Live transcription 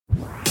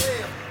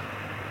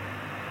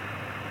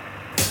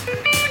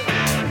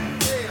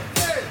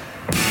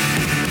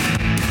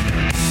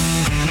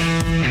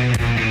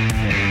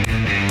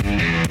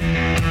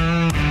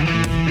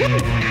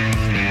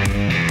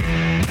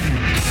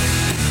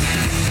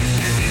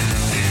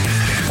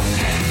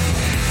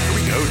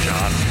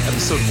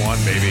Episode 1,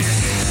 baby.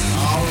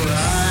 All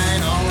right.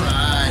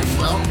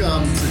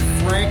 Welcome to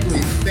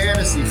Frankly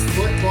Fantasy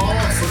Football,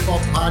 a football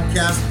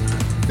podcast.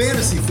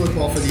 Fantasy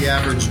football for the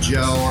average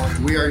Joe.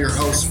 We are your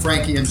hosts,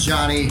 Frankie and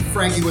Johnny.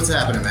 Frankie, what's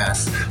happening, man?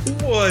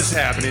 What's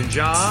happening,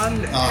 John?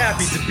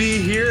 Happy to be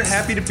here,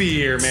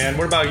 man.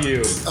 What about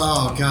you?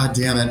 Oh, God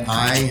damn it.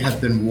 I have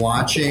been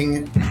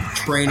watching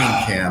training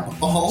camp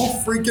all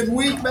freaking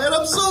week, man.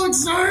 I'm so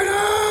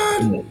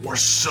excited. We're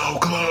so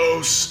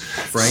close.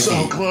 Frankie,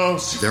 so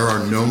close. There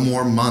are no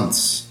more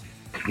months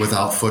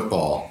without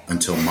football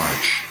until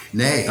March.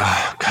 Nay.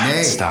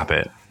 Stop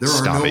it. There are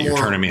Stop no it. You're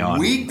more turning me on.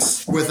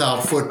 weeks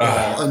without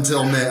football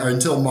until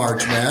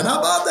March, man. How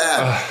about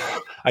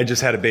that? I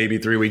just had a baby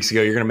 3 weeks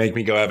ago. You're going to make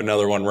me go have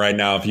another one right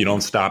now if you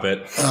don't stop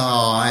it.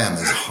 Oh, I am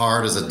as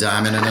hard as a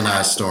diamond in an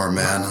ice storm,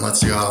 man.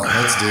 Let's go.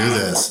 Let's do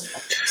this.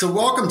 So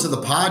welcome to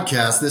the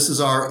podcast. This is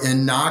our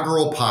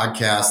inaugural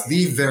podcast,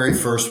 the very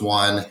first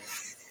one.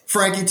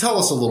 Frankie, tell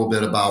us a little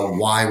bit about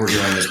why we're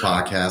doing this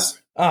podcast.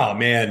 Oh,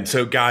 man.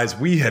 So, guys,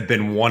 we have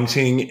been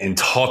wanting and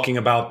talking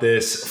about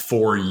this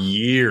for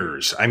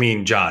years. I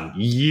mean, John,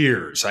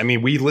 years. I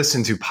mean, we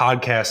listen to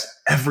podcasts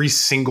every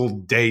single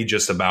day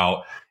just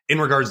about in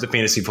regards to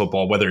fantasy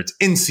football, whether it's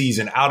in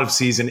season, out of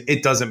season,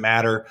 it doesn't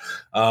matter.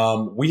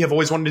 We have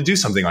always wanted to do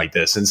something like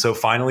this. And so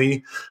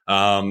finally,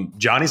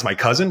 Johnny's my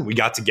cousin. We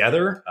got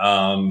together.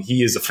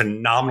 He is a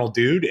phenomenal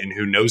dude and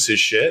who knows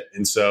his shit.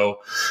 And so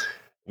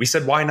we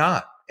said, why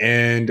not?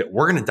 And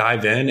we're going to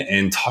dive in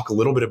and talk a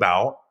little bit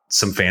about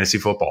some fantasy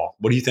football.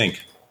 What do you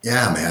think?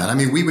 Yeah, man. I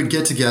mean, we would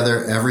get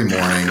together every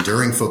morning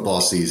during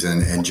football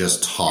season and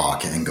just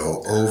talk and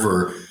go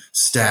over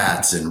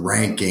stats and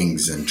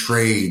rankings and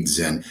trades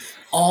and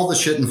all the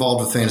shit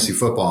involved with fantasy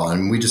football.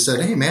 And we just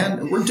said, hey,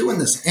 man, we're doing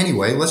this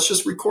anyway. Let's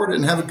just record it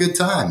and have a good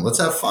time. Let's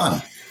have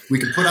fun. We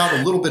could put out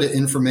a little bit of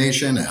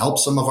information and help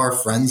some of our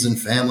friends and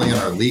family in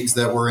our leagues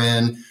that we're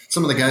in.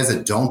 Some of the guys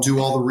that don't do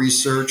all the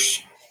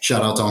research.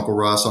 Shout out to Uncle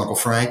Russ, Uncle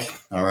Frank.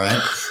 All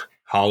right.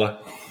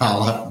 Holla.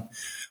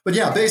 But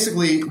yeah,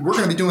 basically, we're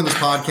going to be doing this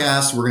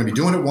podcast. We're going to be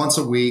doing it once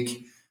a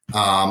week.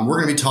 We're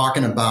going to be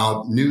talking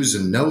about news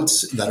and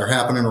notes that are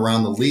happening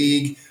around the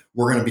league.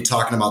 We're going to be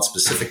talking about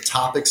specific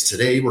topics.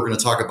 Today, we're going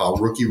to talk about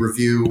rookie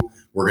review.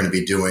 We're going to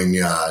be doing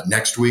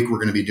next week. We're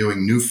going to be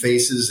doing new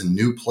faces and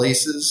new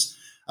places.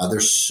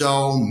 There's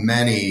so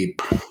many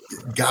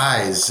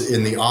guys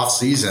in the off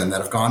season that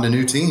have gone to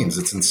new teams.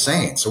 It's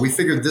insane. So we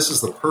figured this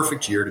is the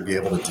perfect year to be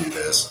able to do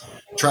this.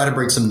 Try to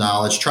bring some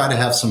knowledge. Try to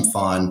have some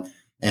fun.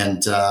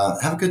 And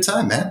have a good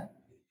time, man.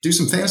 Do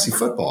some fantasy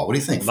football. What do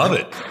you think? Love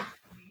it.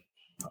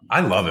 I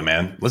love it,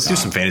 man. Let's do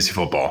some fantasy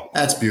football.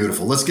 That's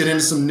beautiful. Let's get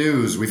into some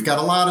news. We've got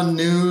a lot of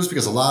news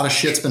because a lot of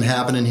shit's been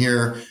happening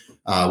here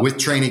with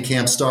training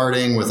camp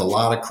starting, with a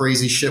lot of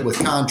crazy shit with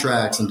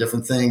contracts and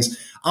different things.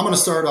 I'm going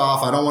to start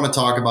off. I don't want to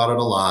talk about it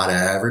a lot.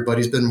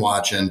 Everybody's been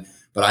watching.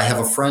 But I have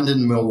a friend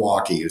in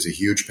Milwaukee who's a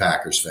huge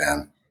Packers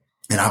fan.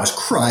 And I was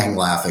crying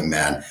laughing,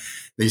 man.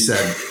 He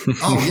said,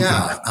 oh,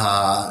 yeah,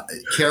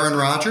 Karen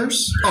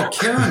Rodgers. Oh,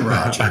 Karen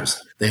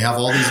Rodgers. They have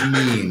all these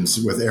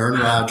memes with Aaron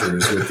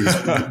Rodgers with these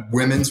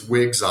women's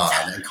wigs on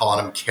and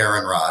calling him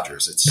Karen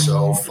Rodgers. It's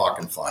so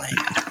fucking funny.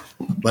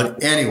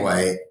 But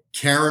anyway,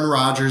 Karen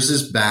Rodgers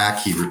is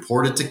back. He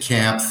reported to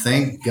camp.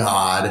 Thank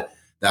God.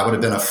 That would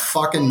have been a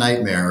fucking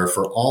nightmare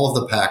for all of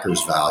the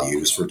Packers'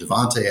 values, for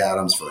Devontae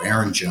Adams, for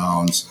Aaron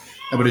Jones.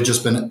 It would have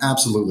just been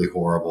absolutely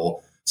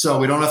horrible. So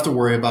we don't have to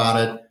worry about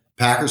it.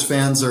 Packers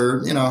fans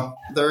are,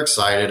 they're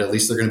excited. At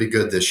least they're going to be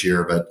good this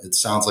year, but it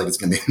sounds like it's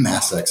going to be a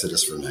mass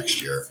exodus for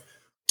next year.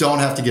 Don't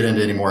have to get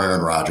into any more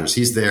Aaron Rodgers.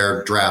 He's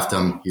there. Draft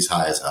him. He's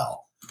high as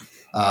hell.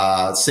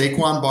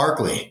 Saquon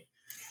Barkley.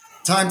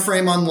 Time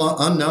frame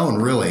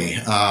unknown, really.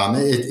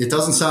 It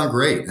doesn't sound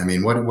great. I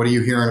mean, what are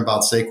you hearing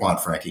about Saquon,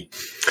 Frankie?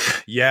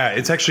 Yeah,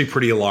 it's actually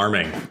pretty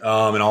alarming, in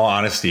all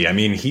honesty. I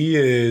mean,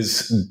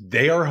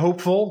 they are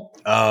hopeful.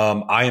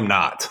 I am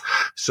not.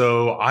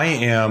 So I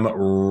am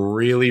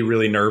really,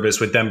 really nervous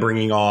with them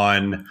bringing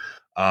on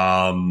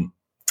Alfred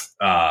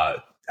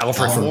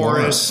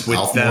Morris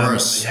with them.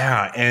 Morris.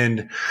 Yeah.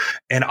 And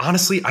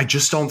honestly, I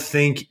just don't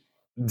think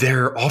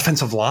their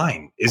offensive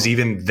line is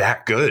even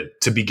that good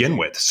to begin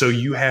with. So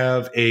you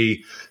have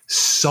a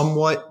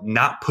somewhat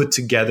not put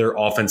together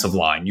offensive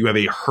line. You have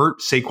a hurt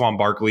Saquon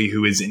Barkley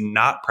who is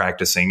not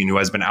practicing and who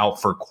has been out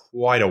for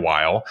quite a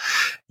while.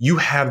 You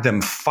have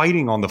them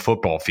fighting on the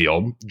football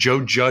field.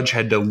 Joe Judge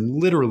had to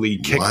literally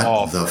kick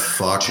off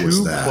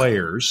two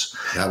players.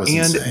 That was and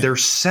insane. Their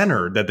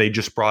center that they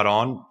just brought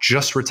on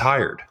just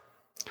retired.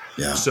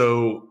 Yeah.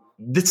 So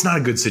that's not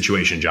a good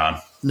situation, John.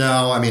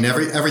 No, I mean,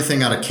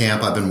 everything out of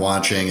camp I've been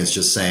watching is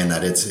just saying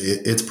that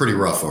it's pretty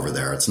rough over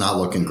there. It's not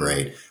looking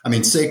great. I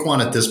mean,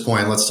 Saquon at this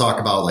point, let's talk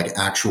about like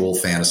actual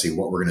fantasy,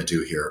 what we're going to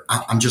do here.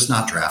 I'm just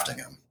not drafting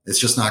him. It's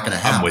just not going to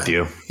happen. I'm with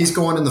you. He's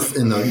going in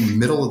the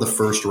middle of the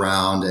first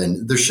round,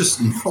 and there's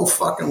just no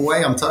fucking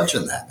way I'm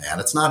touching that,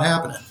 man. It's not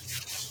happening.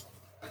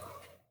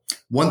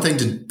 One thing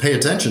to pay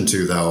attention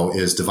to, though,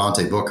 is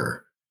Devontae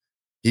Booker.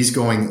 He's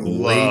going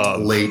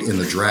late in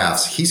the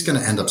drafts. He's going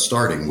to end up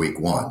starting week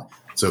 1.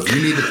 So if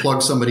you need to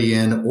plug somebody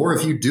in, or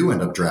if you do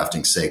end up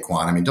drafting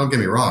Saquon, I mean, don't get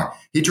me wrong,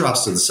 he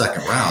drops to the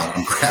second round,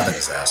 I'm grabbing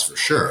his ass for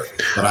sure.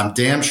 But I'm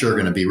damn sure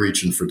going to be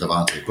reaching for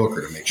Devontae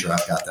Booker to make sure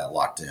I've got that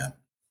locked in.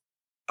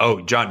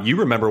 Oh, John, you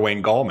remember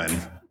Wayne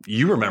Gallman.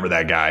 You remember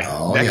that guy.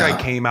 That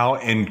guy came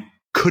out and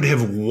could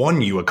have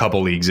won you a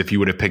couple leagues if you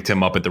would have picked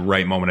him up at the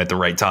right moment at the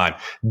right time.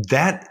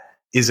 That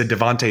is a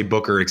Devontae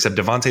Booker, except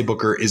Devontae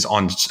Booker is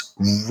on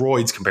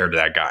roids compared to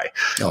that guy.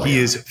 He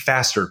is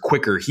faster,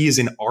 quicker. He is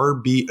an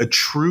RB, a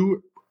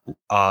true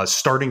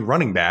starting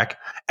running back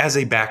as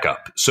a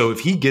backup. So if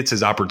he gets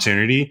his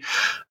opportunity,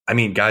 I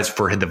mean, guys,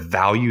 for the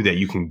value that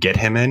you can get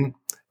him in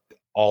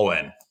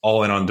on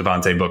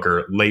Devontae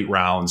Booker, late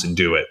rounds, and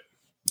do it.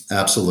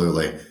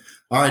 Absolutely.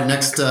 All right,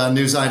 next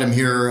news item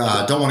here.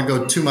 Don't want to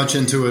go too much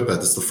into it, but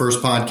it's the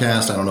first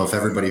podcast. I don't know if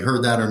everybody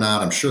heard that or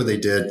not. I'm sure they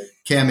did.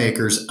 Cam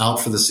Akers out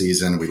for the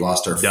season. We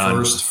lost our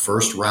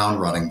first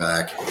round running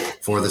back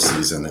for the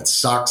season. It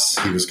sucks.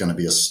 He was going to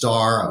be a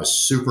star. I was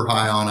super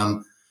high on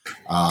him.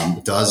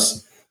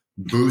 Does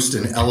boost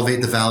and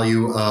elevate the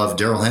value of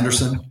Darrell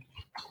Henderson.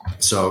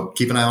 So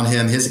keep an eye on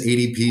him. His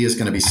ADP is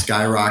going to be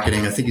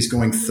skyrocketing. I think he's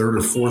going third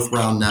or fourth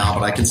round now,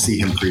 but I can see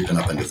him creeping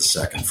up into the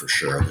second for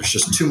sure. There's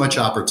just too much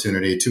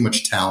opportunity, too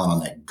much talent on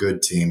that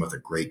good team with a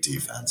great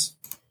defense.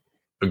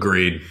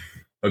 Agreed.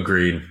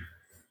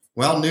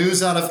 Well,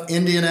 news out of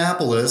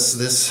Indianapolis.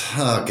 This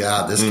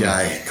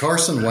guy,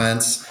 Carson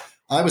Wentz.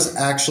 I was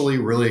actually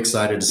really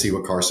excited to see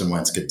what Carson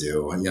Wentz could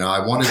do. You know,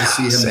 I wanted to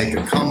see him make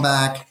a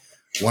comeback,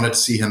 wanted to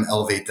see him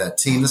elevate that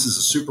team. This is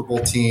a Super Bowl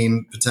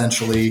team,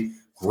 potentially.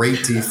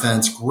 Great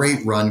defense, great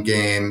run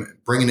game,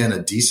 bringing in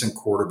a decent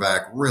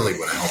quarterback really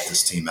would have helped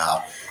this team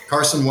out.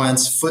 Carson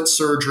Wentz, foot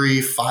surgery,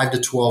 5 to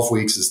 12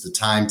 weeks is the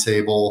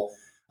timetable.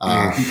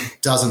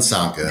 Doesn't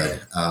sound good.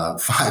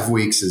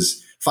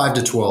 5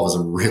 to 12 is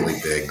a really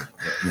big,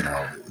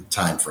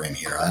 time frame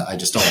here. I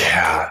just don't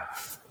like it.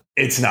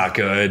 It's not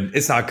good.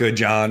 It's not good,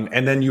 John.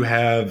 And then you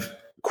have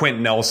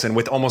Quentin Nelson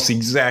with almost the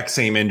exact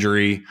same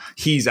injury.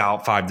 He's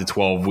out 5 to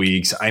 12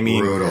 weeks. I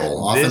mean,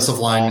 brutal. Offensive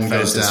lineman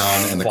goes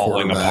down and the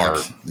quarterback.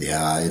 Apart.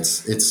 Yeah,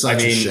 it's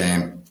such a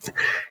shame.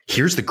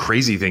 Here's the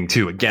crazy thing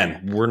too.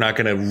 Again, we're not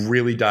going to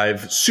really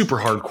dive super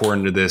hardcore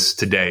into this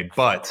today,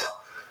 but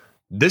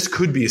this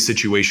could be a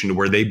situation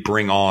where they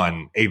bring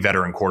on a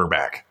veteran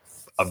quarterback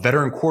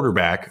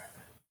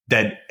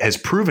that has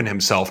proven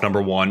himself,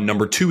 number one.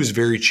 Number two is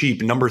very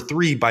cheap. Number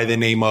three, by the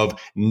name of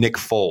Nick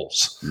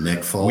Foles.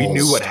 We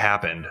knew what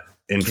happened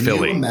in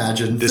Philly. Can you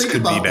imagine? This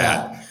could be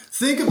bad.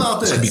 Think about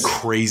this. This could be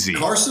crazy.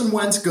 Carson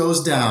Wentz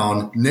goes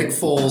down. Nick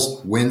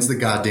Foles wins the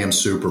goddamn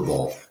Super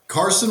Bowl.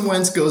 Carson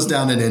Wentz goes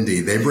down in Indy.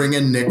 They bring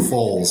in Nick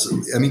Foles.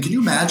 I mean, can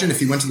you imagine if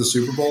he went to the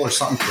Super Bowl or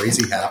something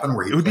crazy happened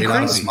where he played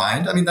out of his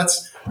mind? I mean,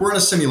 we're in a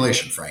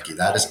simulation, Frankie.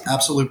 That is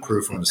absolute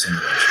proof we're in a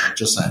simulation. I'm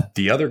just saying.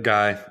 The other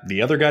guy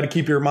to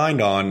keep your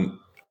mind on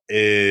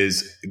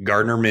is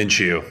Gardner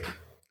Minshew.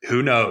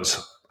 Who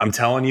knows? I'm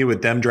telling you,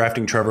 with them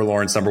drafting Trevor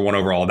Lawrence number 1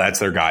 overall, that's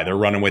their guy. They're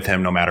running with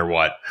him no matter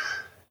what.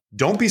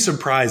 Don't be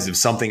surprised if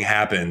something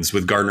happens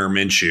with Gardner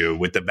Minshew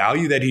with the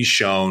value that he's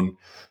shown.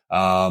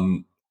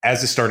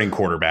 As a starting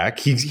quarterback,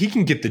 he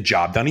can get the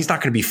job done. He's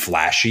not going to be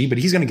flashy, but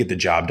he's going to get the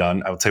job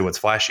done. I would say what's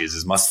flashy is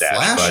his mustache.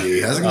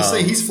 Flashy? I was going to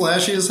say he's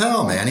flashy as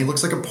hell, man. He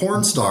looks like a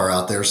porn star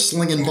out there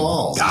slinging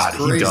balls. God,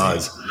 he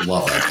does.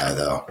 Love that guy,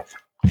 though.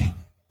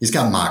 He's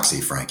got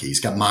moxie, Frankie. He's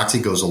got moxie,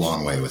 goes a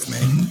long way with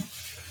me.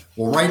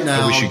 Well, right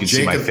now, I wish you could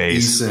see my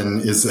face. Eason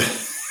is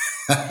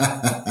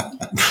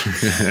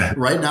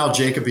right now,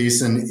 Jacob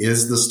Eason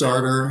is the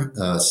starter,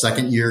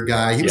 second-year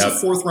guy. He was a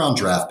fourth-round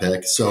draft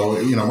pick, so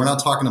we're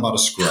not talking about a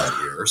scrub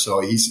here.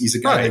 So he's a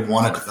guy they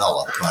want to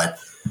develop, but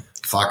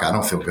fuck, I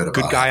don't feel good about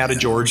it. Good guy out of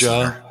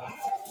Georgia.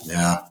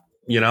 Yeah.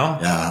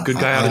 Good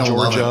guy out of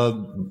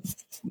Georgia.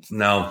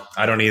 No,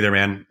 I don't either,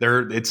 man.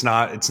 It's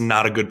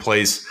not a good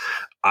place.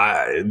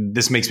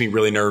 This makes me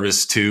really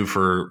nervous too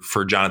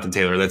for Jonathan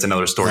Taylor. That's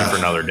another story for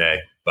another day.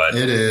 But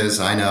it is.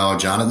 I know,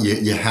 Jonathan.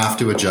 You have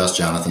to adjust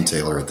Jonathan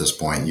Taylor at this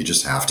point. You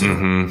just have to.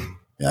 Mm-hmm.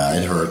 Yeah,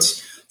 it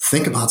hurts.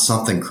 Think about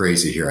something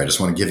crazy here. I just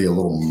want to give you a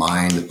little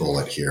mind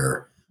bullet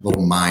here, a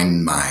little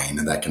mind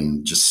that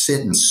can just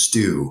sit and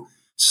stew.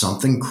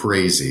 Something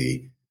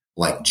crazy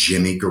like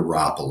Jimmy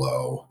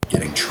Garoppolo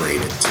getting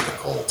traded to the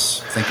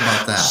Colts. Think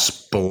about that.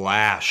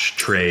 Splash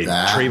trade.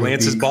 Trey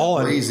Lance is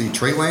balling. Crazy.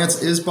 Trey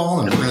Lance is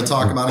balling. We're going to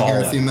talk about it here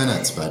in a few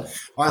minutes. But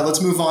all right,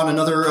 let's move on.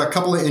 Another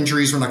couple of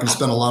injuries. We're not going to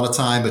spend a lot of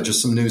time, but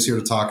just some news here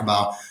to talk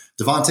about.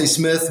 Devontae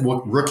Smith,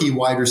 rookie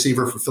wide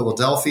receiver for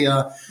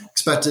Philadelphia,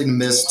 expected to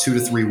miss 2 to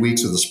 3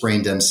 weeks with a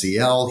sprained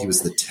MCL. He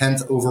was the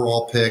 10th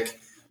overall pick.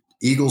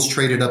 Eagles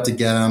traded up to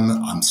get him.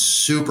 I'm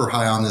super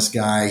high on this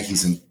guy.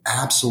 He's an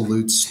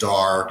absolute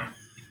star.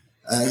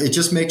 It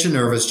just makes you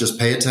nervous. Just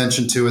pay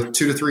attention to it.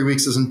 2 to 3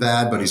 weeks isn't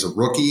bad, but he's a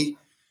rookie.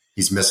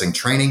 He's missing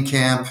training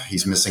camp.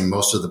 He's missing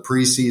most of the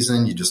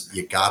preseason.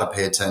 You got to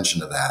pay attention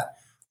to that.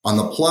 On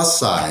the plus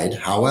side,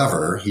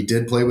 however, he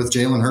did play with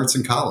Jalen Hurts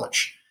in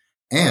college.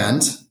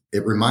 And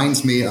it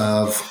reminds me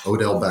of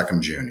Odell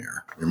Beckham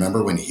Jr.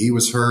 Remember when he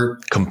was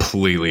hurt?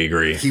 Completely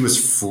agree. He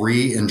was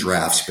free in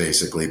drafts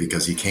basically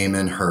because he came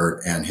in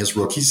hurt, and his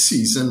rookie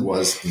season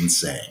was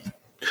insane.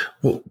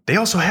 Well, they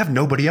also have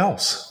nobody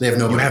else. They have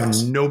nobody else.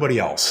 else. Nobody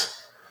else.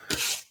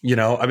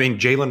 I mean,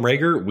 Jalen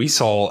Reagor, we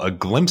saw a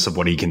glimpse of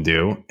what he can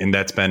do, and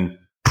that's been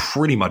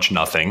pretty much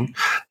nothing.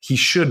 He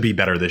should be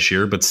better this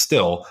year, but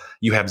still,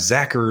 you have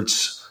Zach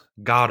Ertz,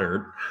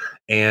 Goddard,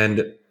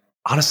 and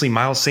honestly,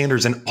 Miles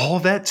Sanders, and all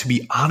of that, to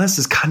be honest,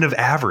 is kind of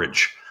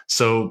average.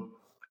 So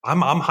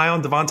I'm high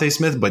on Devontae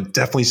Smith, but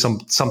definitely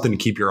something to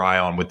keep your eye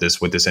on with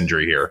this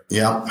injury here.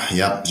 Yep.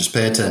 Just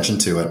pay attention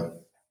to it.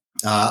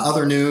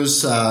 Other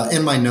news,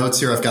 in my notes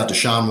here, I've got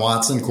Deshaun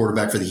Watson,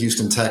 quarterback for the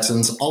Houston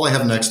Texans. All I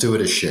have next to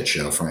it is shit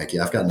show, Frankie.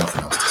 I've got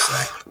nothing else to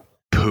say.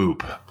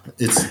 Poop.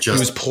 It's just he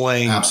was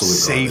playing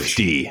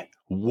safety. Garbage.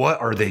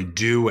 What are they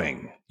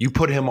doing? You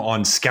put him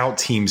on scout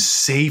team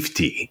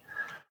safety.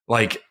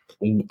 Like,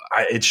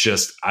 it's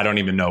just, I don't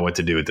even know what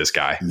to do with this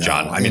guy,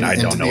 John. I mean, I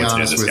don't know what to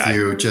do with this guy.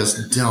 You,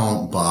 just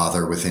don't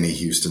bother with any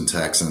Houston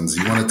Texans.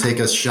 You want to take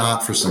a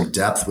shot for some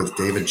depth with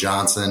David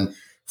Johnson?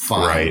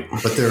 Fine. Right.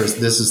 But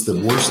this is the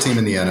worst team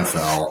in the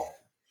NFL.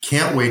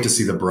 Can't wait to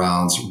see the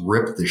Browns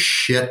rip the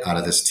shit out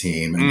of this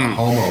team in the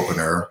home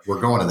opener.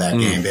 We're going to that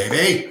game,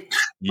 baby.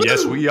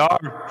 Yes, we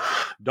are.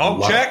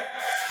 Dog check.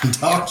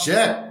 Dog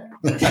check.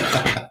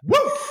 Woo!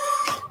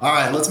 All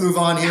right, let's move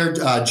on here.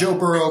 Joe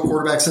Burrow,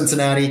 quarterback,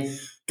 Cincinnati.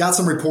 Got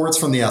some reports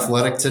from The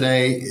Athletic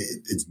today.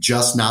 It's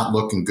just not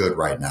looking good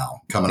right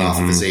now, coming off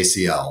of his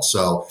ACL.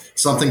 So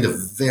something to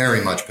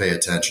very much pay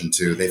attention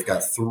to. They've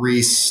got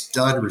 3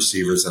 stud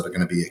receivers that are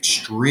going to be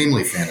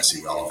extremely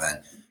fantasy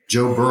relevant.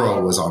 Joe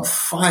Burrow was on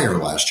fire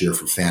last year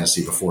for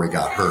fantasy before he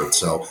got hurt.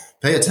 So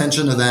pay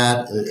attention to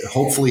that.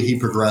 Hopefully he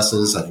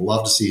progresses. I'd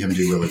love to see him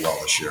do really well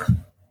this year.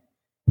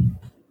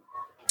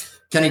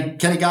 Kenny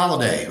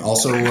Golladay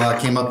also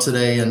came up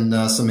today in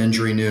some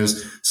injury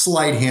news.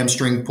 Slight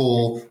hamstring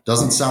pull.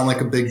 Doesn't sound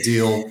like a big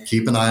deal.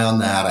 Keep an eye on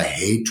that. I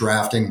hate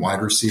drafting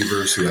wide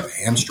receivers who have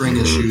hamstring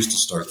issues to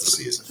start the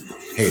season.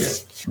 Hate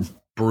it.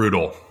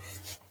 Brutal.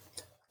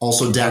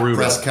 Also, Dak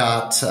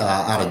Prescott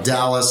out of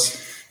Dallas.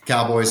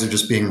 Cowboys are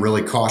just being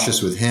really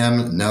cautious with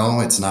him. No,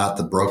 it's not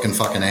the broken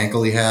fucking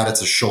ankle he had.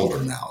 It's a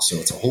shoulder now. So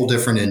it's a whole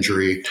different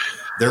injury.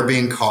 They're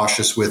being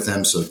cautious with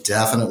him. So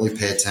definitely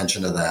pay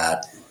attention to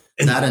that.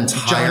 And that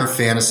entire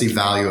fantasy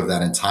value of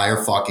that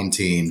entire fucking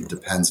team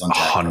depends on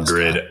Dak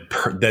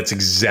 100. That's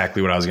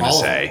exactly what I was going to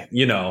say.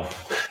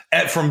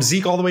 From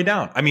Zeke all the way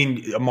down. I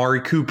mean,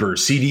 Amari Cooper,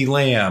 CeeDee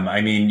Lamb.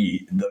 I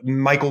mean,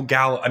 Michael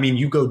Gallup. I mean,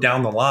 you go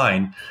down the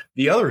line.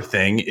 The other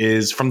thing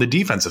is from the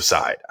defensive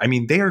side. I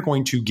mean, they are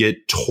going to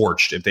get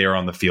torched if they are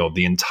on the field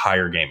the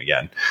entire game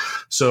again.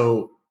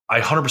 So I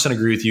 100%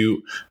 agree with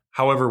you.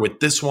 However, with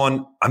this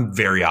one, I'm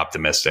very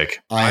optimistic.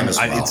 I am as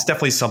well. It's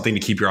definitely something to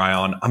keep your eye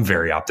on. I'm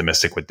very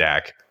optimistic with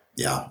Dak.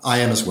 Yeah, I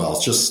am as well.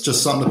 It's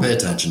just something to pay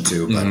attention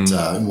to,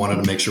 but wanted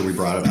to make sure we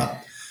brought it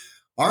up.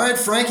 All right,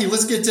 Frankie,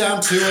 let's get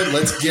down to it.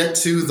 Let's get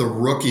to the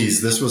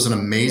rookies. This was an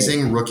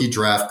amazing rookie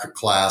draft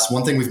class.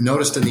 One thing we've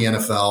noticed in the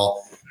NFL,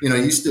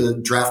 used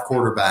to draft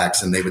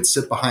quarterbacks and they would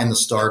sit behind the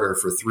starter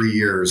for 3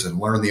 years and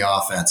learn the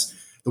offense.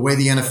 The way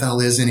the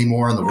NFL is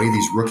anymore and the way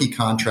these rookie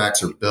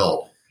contracts are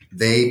built,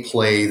 they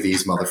play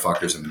these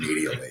motherfuckers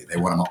immediately. They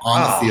want them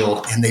on the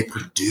field, and they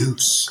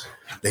produce.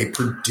 They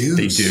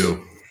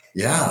do.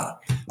 Yeah.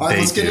 All right,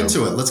 let's get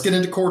into it. Let's get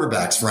into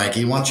quarterbacks,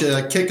 Frankie. Why don't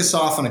you kick us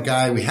off on a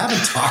guy we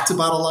haven't talked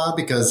about a lot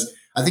because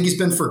I think he's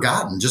been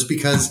forgotten just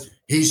because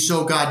he's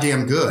so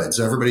goddamn good.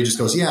 So everybody just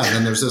goes, yeah, and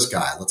then there's this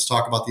guy. Let's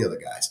talk about the other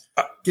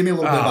guys. Give me a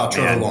little bit about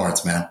Trevor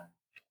Lawrence, man.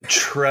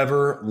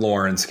 Trevor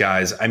Lawrence,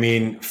 guys. I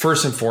mean,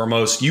 first and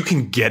foremost, you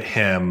can get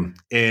him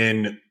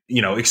in –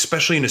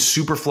 especially in a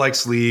super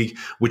flex league,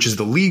 which is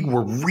the league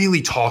we're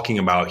really talking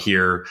about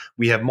here.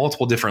 We have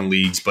multiple different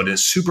leagues, but in a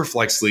super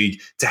flex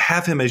league, to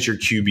have him as your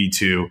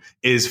QB2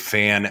 is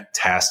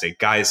fantastic.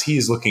 Guys, he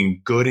is looking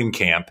good in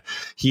camp.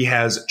 He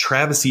has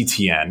Travis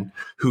Etienne,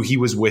 who he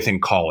was with in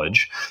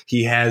college.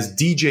 He has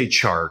DJ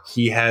Chark.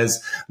 He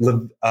has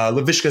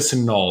Laviska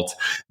Shenault.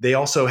 They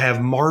also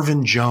have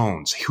Marvin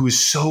Jones, who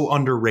is so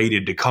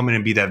underrated to come in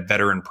and be that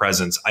veteran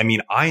presence. I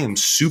mean, I am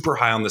super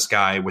high on this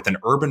guy with an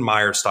Urban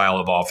Meyer style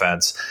of offense.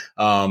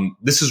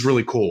 This is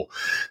really cool.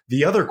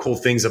 The other cool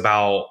things that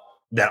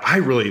I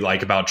really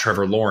like about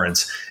Trevor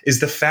Lawrence is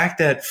the fact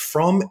that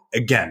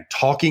again,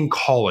 talking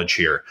college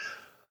here,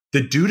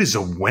 the dude is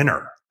a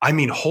winner. I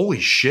mean,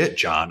 holy shit,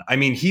 John. I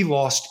mean, he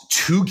lost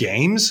 2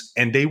 games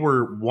and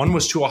one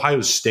was to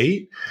Ohio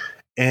State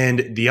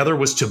and the other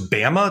was to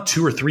Bama,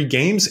 2 or 3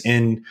 games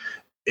in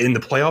the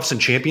playoffs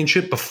and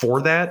championship.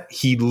 Before that,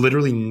 he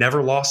literally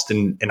never lost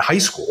in high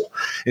school.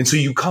 And so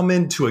you come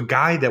into a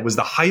guy that was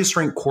the highest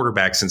ranked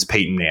quarterback since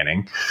Peyton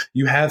Manning.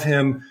 You have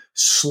him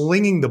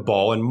slinging the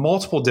ball in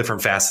multiple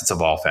different facets of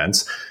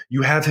offense.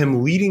 You have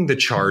him leading the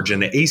charge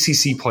in the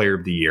ACC Player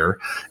of the Year.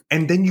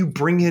 And then you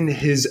bring in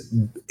his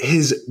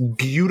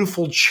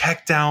beautiful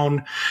check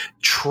down,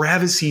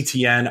 Travis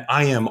Etienne.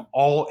 I am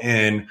all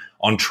in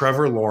on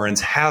Trevor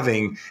Lawrence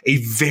having a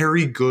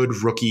very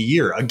good rookie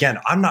year. Again,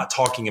 I'm not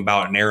talking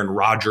about an Aaron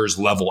Rodgers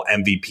level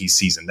MVP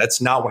season. That's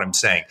not what I'm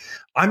saying.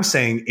 I'm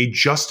saying a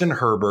Justin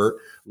Herbert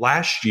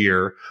last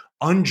year,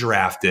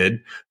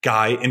 undrafted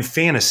guy in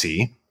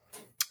fantasy,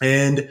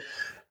 and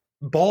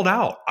balled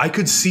out. I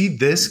could see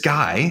this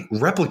guy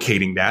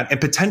replicating that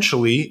and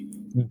potentially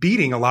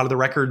beating a lot of the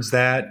records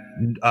that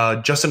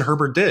Justin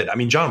Herbert did. I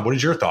mean, John, what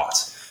is your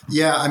thoughts?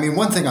 Yeah, I mean,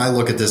 one thing I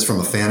look at this from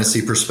a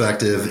fantasy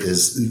perspective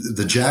is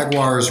the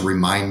Jaguars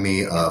remind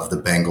me of the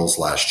Bengals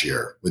last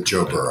year with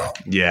Joe Burrow.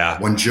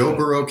 Yeah. When Joe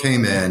Burrow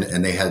came in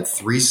and they had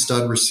 3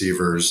 stud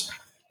receivers,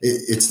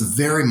 it's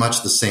very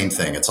much the same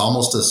thing. It's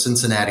almost a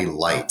Cincinnati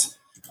light.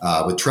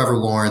 With Trevor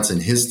Lawrence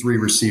and his 3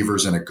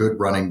 receivers and a good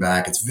running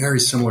back. It's very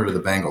similar to the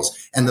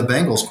Bengals. And the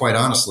Bengals, quite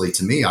honestly,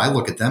 to me, I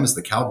look at them as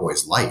the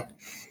Cowboys light.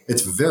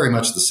 It's very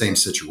much the same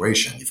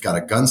situation. You've got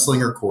a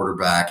gunslinger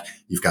quarterback,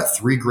 you've got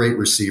 3 great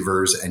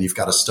receivers, and you've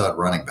got a stud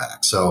running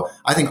back. So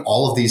I think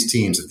all of these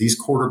teams, if these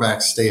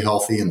quarterbacks stay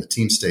healthy and the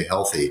teams stay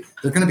healthy,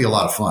 they're going to be a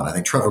lot of fun. I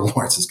think Trevor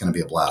Lawrence is going to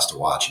be a blast to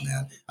watch,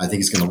 man. I think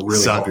he's going to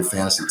really help your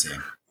fantasy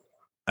team.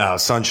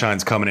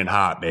 Sunshine's coming in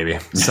hot, baby.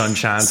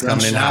 Sunshine's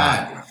coming in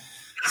hot.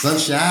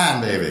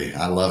 Sunshine, baby.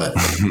 I love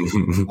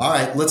it. All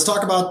right, let's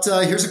talk about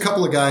here's a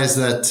couple of guys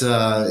that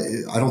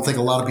I don't think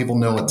a lot of people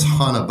know a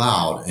ton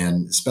about,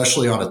 and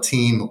especially on a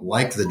team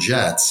like the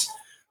Jets,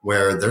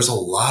 where there's a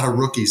lot of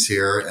rookies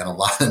here and a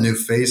lot of new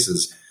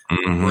faces.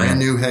 Mm-hmm. Brand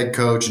new head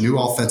coach, new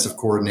offensive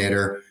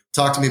coordinator.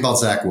 Talk to me about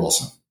Zach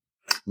Wilson.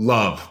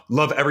 Love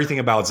everything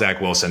about Zach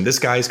Wilson. This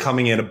guy's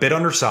coming in a bit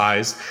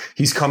undersized.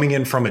 He's coming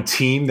in from a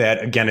team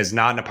that, again, is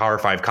not in a Power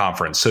 5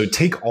 conference. So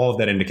take all of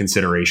that into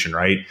consideration,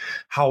 right?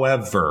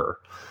 However,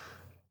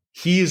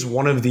 he is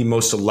one of the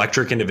most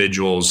electric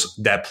individuals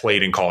that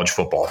played in college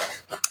football.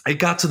 It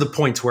got to the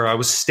point where I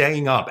was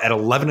staying up at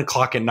 11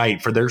 o'clock at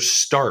night for their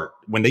start,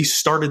 when they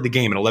started the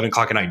game at 11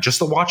 o'clock at night, just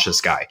to watch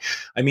this guy.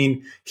 I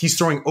mean, he's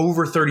throwing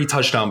over 30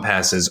 touchdown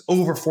passes,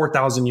 over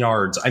 4,000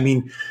 yards. I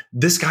mean,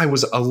 this guy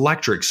was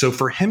electric. So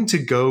for him to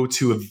go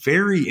to a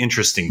very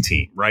interesting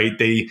team, right?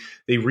 They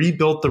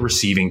rebuilt the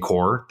receiving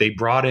core. They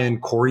brought in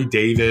Corey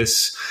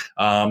Davis.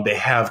 They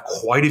have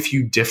quite a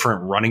few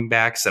different running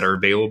backs that are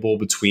available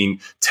between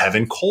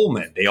Tevin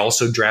Coleman. They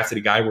also drafted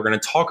a guy we're going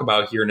to talk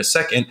about here in a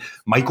second,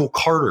 Michael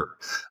Carter,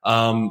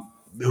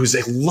 who's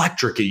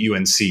electric at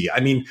UNC.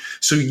 I mean,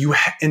 so you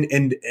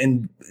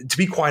and to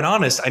be quite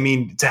honest, I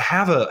mean, to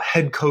have a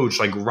head coach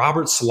like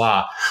Robert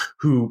Saleh,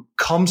 who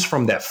comes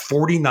from that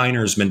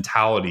 49ers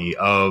mentality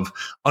of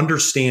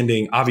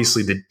understanding,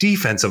 obviously, the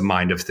defensive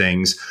mind of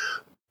things,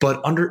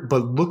 but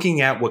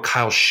looking at what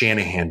Kyle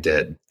Shanahan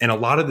did and a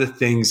lot of the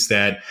things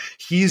that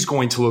he's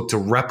going to look to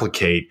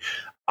replicate.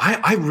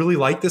 I really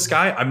like this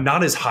guy. I'm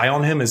not as high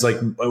on him as like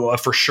a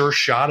for sure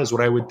shot as what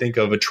I would think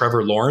of a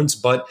Trevor Lawrence,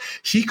 but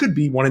he could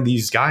be one of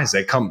these guys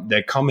that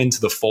come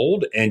into the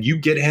fold, and you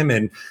get him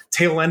in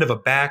tail end of a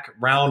back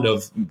round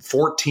of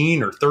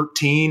 14 or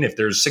 13. If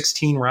there's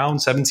 16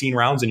 rounds, 17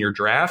 rounds in your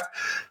draft,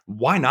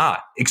 why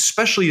not?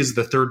 Especially as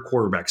the third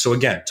quarterback. So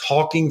again,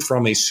 talking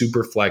from a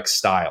super flex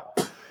style.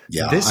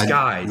 Yeah, this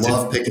guy, I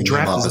love picking him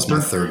up as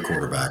my third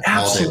quarterback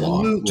all day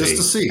long, just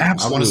to see.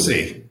 Absolutely. I want to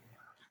see.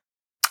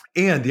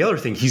 And the other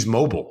thing, he's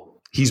mobile.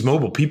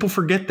 People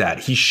forget that.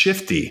 He's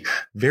shifty,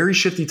 very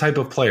shifty type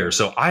of player.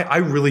 So I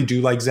really do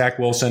like Zach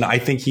Wilson. I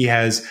think he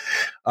has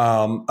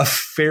a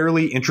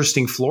fairly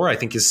interesting floor. I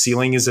think his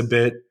ceiling is a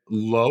bit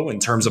low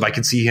in terms of I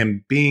could see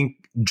him being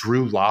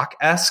Drew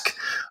Lock-esque.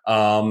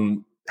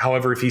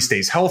 However, if he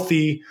stays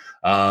healthy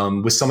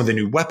with some of the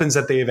new weapons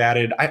that they have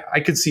added, I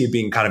could see it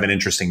being kind of an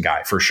interesting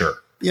guy for sure.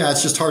 Yeah,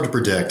 it's just hard to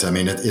predict. I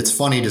mean, it's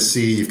funny to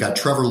see you've got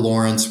Trevor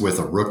Lawrence with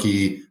a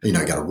rookie, you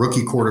got a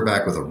rookie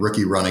quarterback with a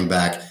rookie running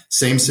back.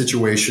 Same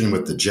situation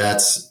with the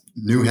Jets,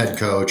 new head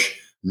coach,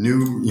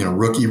 new,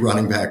 rookie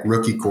running back,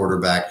 rookie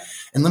quarterback.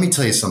 And let me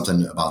tell you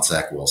something about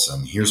Zach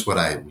Wilson. Here's what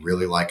I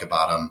really like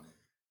about him.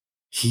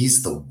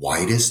 He's the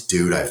whitest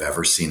dude I've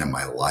ever seen in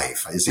my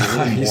life. Is he a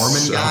little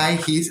Mormon guy?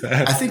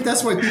 I think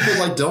that's why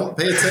people don't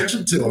pay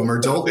attention to him or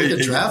don't look at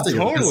drafting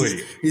him.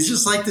 Totally. He's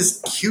just like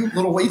this cute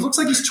little way. He looks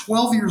like he's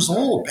 12 years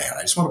old, man.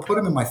 I just want to put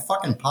him in my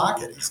fucking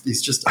pocket.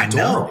 He's just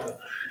adorable.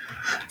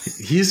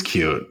 He's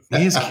cute. All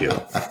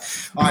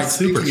right,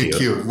 speaking of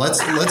cute,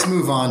 let's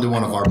move on to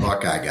one of our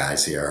Buckeye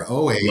guys here.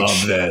 OH.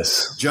 Love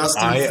this.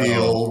 Justin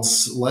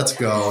Fields. Let's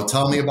go.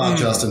 Tell me about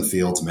Justin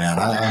Fields, man.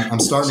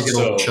 I'm starting to get a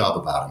little chub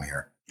about him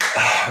here.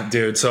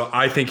 Dude, so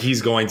I think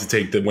he's going to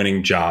take the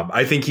winning job.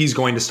 I think he's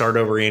going to start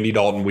over Andy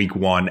Dalton week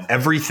 1.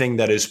 Everything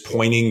that is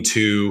pointing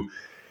to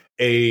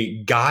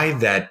a guy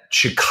that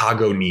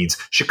Chicago needs.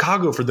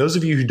 Chicago, for those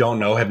of you who don't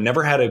know, have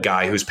never had a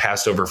guy who's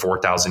passed over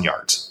 4,000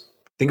 yards.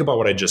 Think about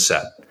what I just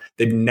said.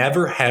 They've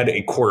never had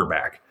a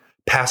quarterback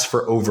pass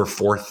for over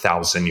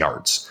 4,000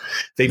 yards.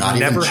 They've not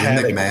never even had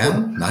Jim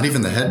McMahon, not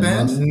even the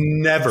headband.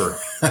 Never.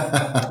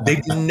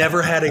 They've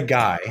never had a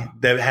guy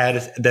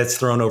that's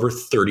thrown over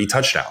 30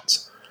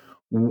 touchdowns.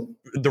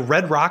 The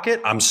Red Rocket,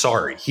 I'm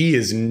sorry, he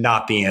is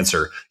not the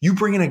answer. You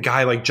bring in a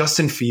guy like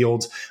Justin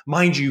Fields,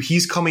 mind you,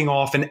 he's coming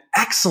off an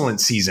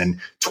excellent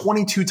season,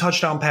 22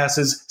 touchdown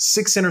passes,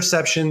 6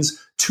 interceptions,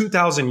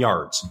 2,000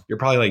 yards. You're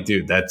probably like,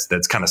 dude, that's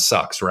kind of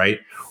sucks, right?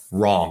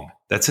 Wrong.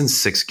 That's in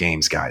 6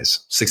 games,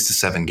 guys. 6 to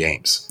 7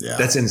 games. Yeah,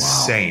 that's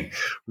insane.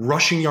 Wow.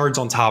 Rushing yards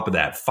on top of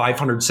that,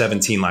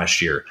 517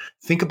 last year.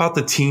 Think about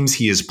the teams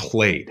he has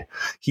played.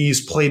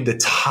 He's played the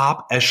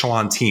top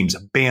echelon teams,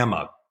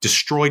 Bama,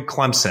 destroyed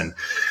Clemson,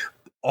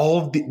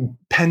 all of the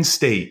Penn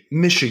State,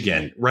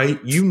 Michigan, right?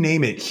 You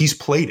name it, he's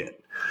played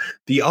it.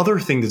 The other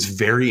thing that's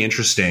very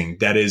interesting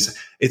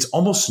it's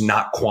almost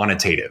not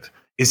quantitative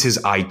is his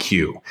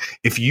IQ.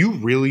 If you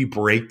really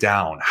break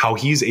down how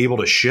he's able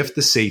to shift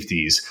the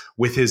safeties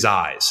with his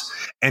eyes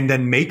and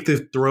then make the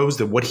throws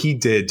that what he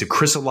did to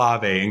Chris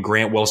Olave and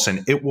Grant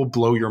Wilson, it will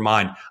blow your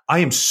mind. I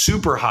am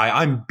super high.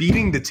 I'm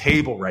beating the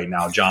table right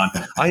now, John.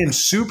 I am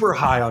super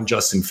high on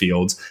Justin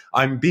Fields.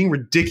 I'm being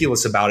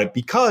ridiculous about it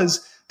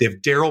because they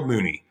have Darrell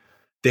Mooney.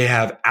 They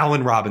have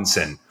Allen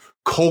Robinson,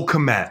 Cole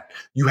Kmet.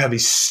 You have a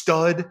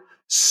stud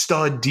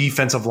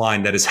defensive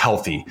line that is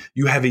healthy.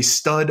 You have a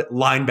stud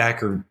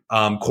linebacker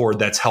core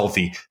that's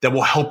healthy that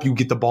will help you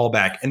get the ball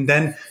back. And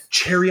then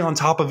cherry on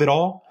top of it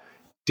all,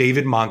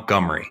 David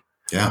Montgomery.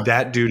 Yeah.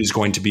 That dude is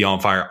going to be on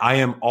fire. I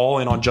am all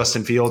in on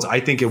Justin Fields. I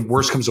think if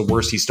worst comes to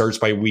worst, he starts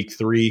by week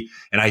 3,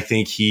 and I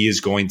think he is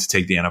going to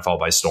take the NFL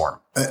by storm.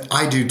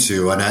 I do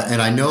too. And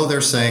I know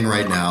they're saying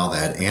right now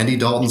that Andy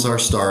Dalton's our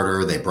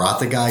starter. They brought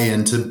the guy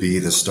in to be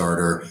the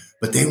starter,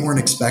 but they weren't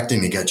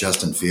expecting to get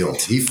Justin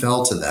Fields. He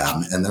fell to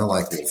them, and they're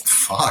like, well,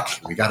 fuck,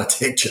 we got to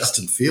take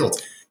Justin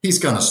Fields. He's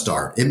going to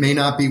start. It may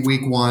not be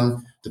week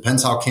 1.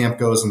 Depends how camp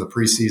goes in the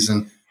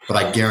preseason. But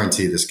I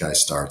guarantee this guy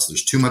starts.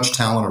 There's too much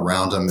talent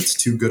around him. It's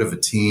too good of a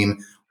team.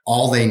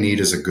 All they need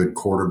is a good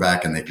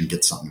quarterback, and they can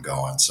get something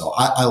going. So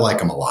I like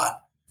him a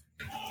lot.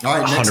 All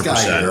right, next 100%.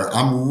 Guy here.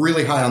 I'm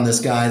really high on this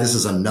guy. This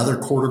is another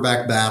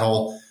quarterback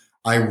battle.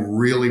 I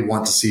really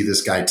want to see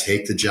this guy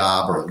take the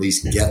job or at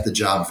least get the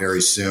job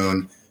very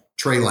soon.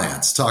 Trey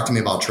Lance. Talk to me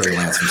about Trey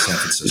Lance from San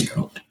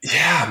Francisco.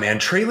 Yeah, man.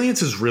 Trey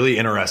Lance is really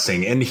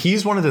interesting. And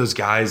he's one of those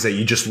guys that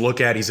you just look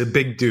at. He's a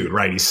big dude,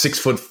 right? He's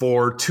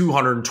 6'4",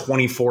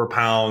 224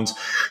 pounds,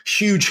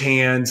 huge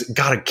hands,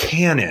 got a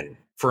cannon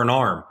for an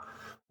arm.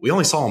 We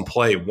only saw him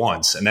play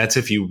once, and that's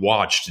if you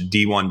watched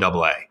D1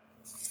 AA,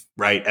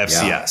 right?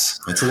 FCS. Yeah,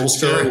 it's a little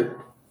scary.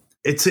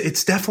 So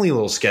it's definitely a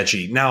little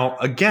sketchy. Now,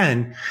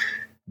 again,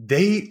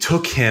 they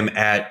took him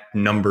at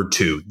number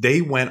 2.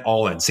 They went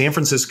all in. San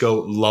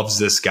Francisco loves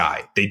this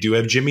guy. They do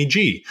have Jimmy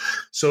G.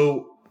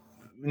 So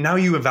now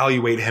you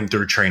evaluate him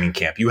through training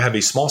camp. You have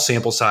a small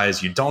sample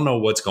size. You don't know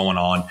what's going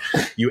on.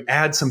 You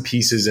add some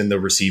pieces in the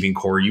receiving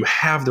core. You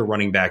have the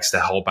running backs to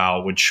help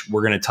out, which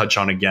we're going to touch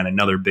on again,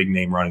 another big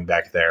name running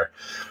back there.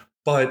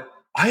 But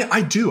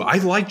I do. I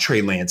like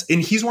Trey Lance.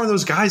 And he's one of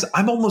those guys,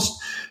 I'm almost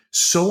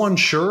so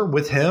unsure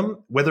with him,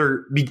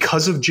 whether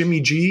because of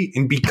Jimmy G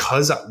and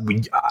because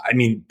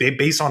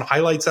based on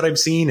highlights that I've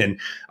seen, and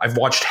I've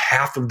watched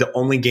half of the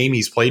only game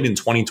he's played in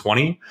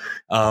 2020.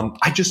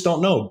 I just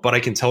don't know, but I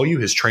can tell you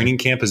his training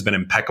camp has been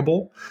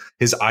impeccable.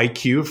 His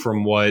IQ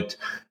from what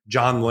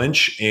John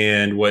Lynch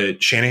and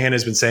what Shanahan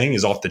has been saying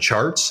is off the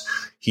charts.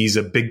 He's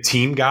a big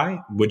team guy,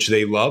 which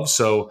they love.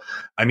 So,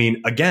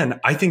 again,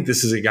 I think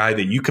this is a guy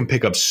that you can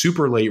pick up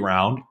super late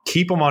round,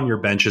 keep him on your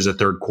bench as a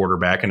 3rd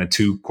quarterback in a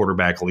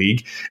 2-quarterback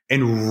league,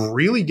 and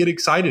really get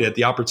excited at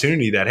the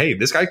opportunity that, hey,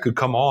 this guy could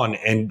come on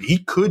and he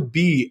could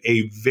be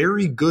a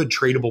very good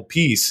tradable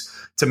piece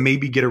to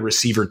maybe get a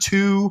receiver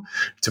 2,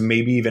 to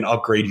maybe even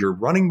upgrade your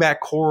running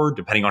back core,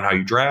 depending on how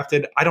you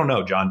drafted. I don't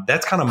know, John.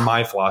 That's kind of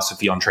my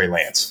philosophy on Trey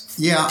Lance.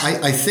 Yeah,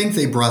 I think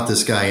they brought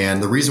this guy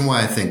in. The reason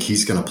why I think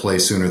he's going to play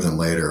sooner than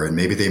later, and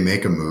maybe they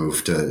make a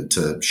move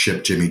to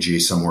ship Jimmy G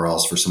somewhere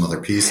else for some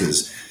other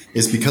pieces,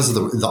 is because of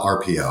the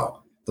RPO,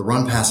 the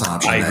run pass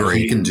option that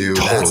he can do.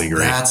 Totally agree.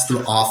 That's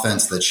the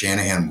offense that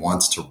Shanahan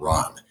wants to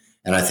run.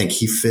 And I think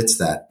he fits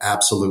that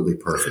absolutely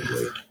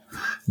perfectly.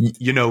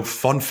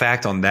 Fun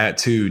fact on that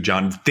too,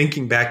 John,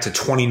 thinking back to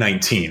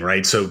 2019,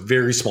 right? So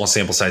very small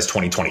sample size,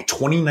 2020.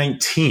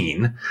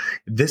 2019,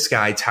 this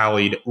guy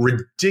tallied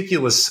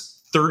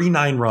ridiculous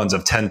 39 runs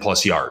of 10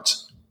 plus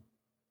yards.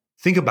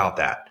 Think about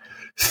that.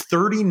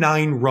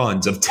 39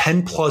 runs of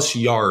 10 plus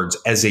yards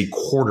as a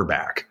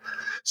quarterback.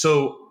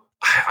 So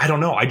I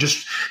don't know.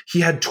 He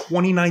had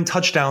 29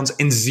 touchdowns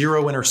and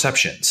 0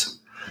 interceptions.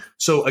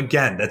 So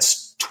again,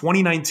 that's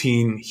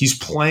 2019. He's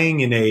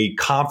playing in a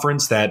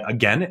conference that,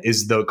 again,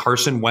 is the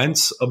Carson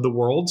Wentz of the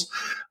world.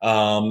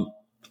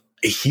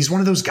 He's one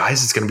of those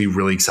guys that's going to be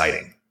really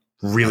exciting.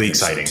 Really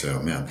exciting. So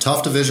too, man.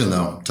 Tough division,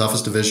 though.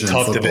 Toughest division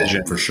in football,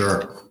 for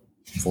sure.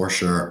 For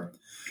sure.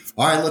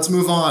 All right, let's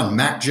move on.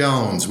 Mac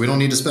Jones. We don't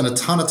need to spend a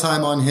ton of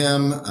time on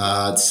him.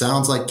 It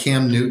sounds like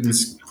Cam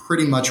Newton's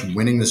pretty much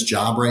winning this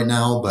job right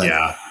now, but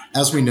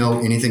as we know,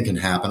 anything can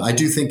happen. I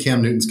do think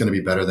Cam Newton's going to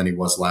be better than he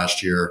was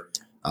last year.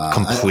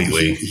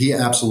 Completely. He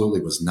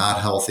absolutely was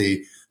not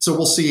healthy. So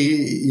we'll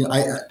see.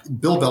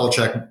 Bill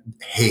Belichick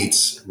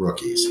hates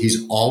rookies.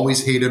 He's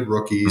always hated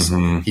rookies.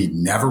 He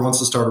never wants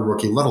to start a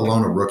rookie, let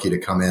alone a rookie to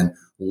come in,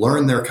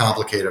 learn their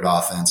complicated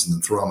offense, and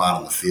then throw them out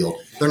on the field.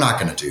 They're not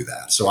going to do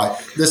that. So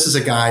this is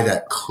a guy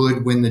that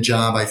could win the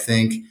job, I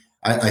think.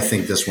 I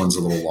think this one's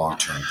a little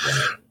long-term play.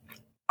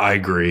 I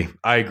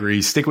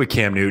agree. Stick with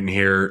Cam Newton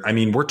here. I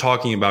mean, we're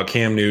talking about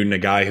Cam Newton, a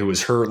guy who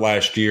was hurt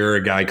last year,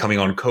 a guy coming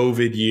on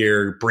COVID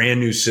year, brand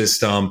new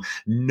system,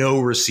 no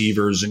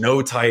receivers,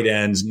 no tight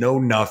ends, no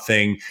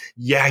nothing.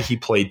 Yeah, he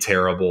played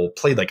terrible,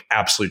 played like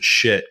absolute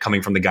shit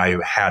coming from the guy who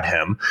had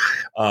him.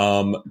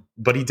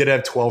 But he did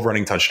have 12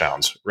 running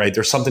touchdowns, right?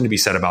 There's something to be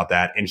said about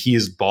that. And he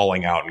is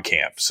balling out in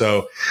camp.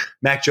 So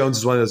Mac Jones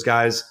is one of those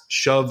guys,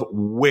 shove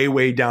way,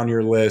 way down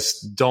your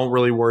list. Don't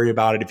really worry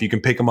about it. If you can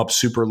pick him up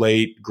super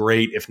late,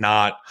 great. If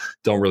not,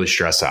 don't really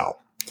stress out.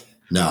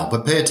 No,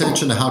 but pay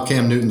attention to how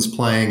Cam Newton's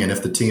playing and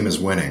if the team is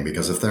winning,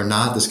 because if they're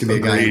not, this could be a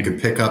guy you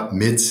could pick up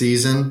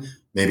mid-season,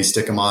 maybe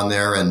stick him on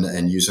there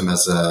and use him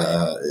as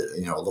a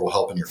little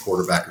help in your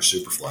quarterback or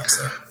super flex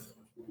there.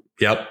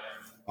 Yep.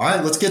 All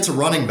right, let's get to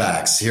running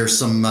backs. Here's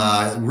some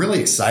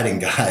really exciting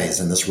guys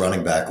in this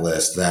running back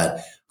list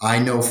that I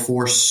know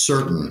for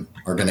certain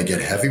are going to get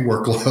heavy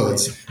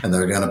workloads and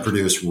they're going to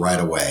produce right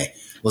away.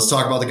 Let's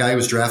talk about the guy who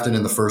was drafted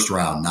in the first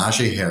round,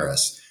 Najee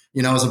Harris.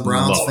 As a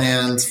Browns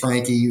fan,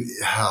 Frankie,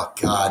 oh,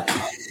 God,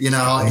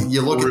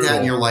 you look at that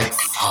and you're like,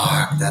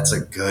 fuck, that's a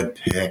good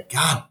pick.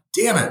 God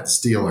damn it,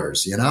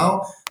 Steelers,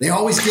 They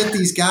always get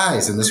these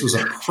guys, and this was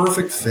a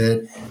perfect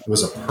fit. It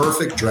was a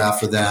perfect draft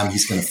for them.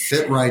 He's going to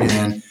fit right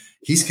in.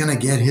 He's going to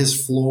get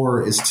his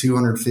floor is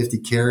 250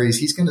 carries.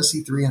 He's going to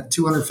see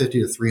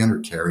 250 to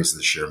 300 carries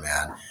this year,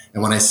 man.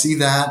 And when I see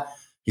that,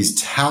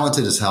 he's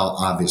talented as hell,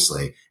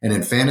 obviously. And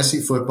in fantasy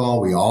football,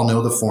 we all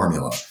know the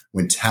formula.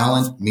 When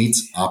talent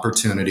meets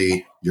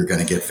opportunity, you're going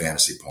to get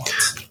fantasy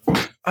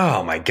points.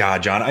 Oh, my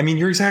God, John. I mean,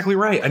 you're exactly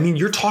right. I mean,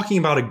 you're talking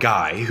about a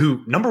guy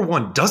who, number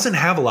one, doesn't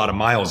have a lot of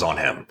miles on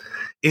him.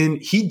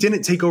 And he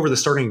didn't take over the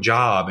starting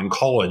job in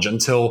college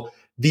until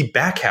the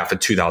back half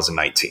of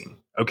 2019.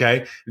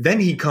 Okay. Then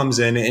he comes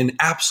in and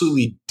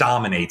absolutely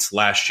dominates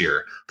last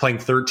year, playing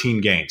 13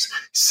 games,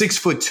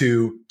 6'2",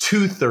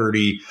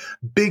 230,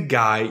 big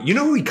guy. You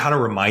know who he kind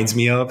of reminds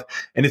me of?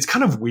 And it's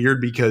kind of weird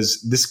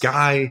because this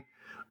guy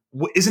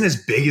isn't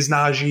as big as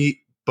Najee,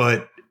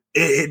 but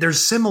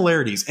there's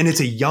similarities. And it's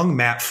a young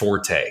Matt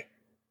Forte.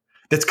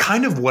 That's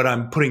kind of what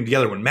I'm putting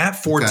together. When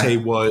Matt Forte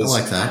was,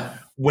 I like that.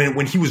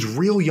 When he was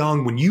real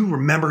young, when you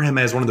remember him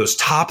as one of those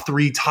top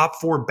 3, top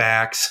 4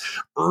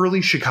 backs,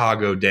 early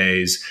Chicago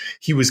days,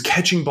 he was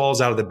catching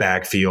balls out of the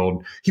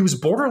backfield. He was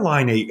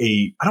borderline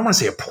I don't want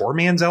to say a poor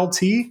man's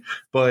LT,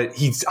 but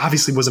he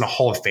obviously wasn't a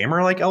Hall of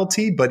Famer like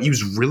LT, but he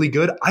was really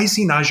good. I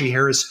see Najee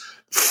Harris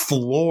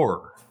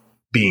floor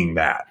being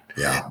that.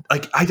 Yeah.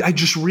 Like, I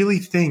just really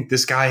think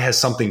this guy has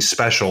something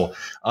special.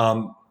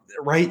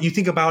 Right? You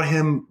think about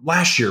him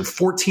last year,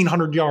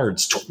 1,400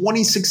 yards,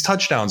 26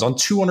 touchdowns on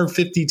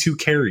 252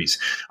 carries.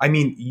 I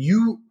mean,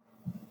 you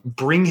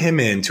bring him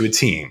into a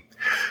team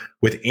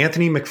with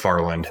Anthony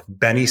McFarland,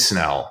 Benny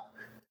Snell,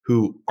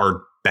 who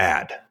are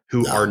bad,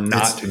 who are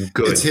not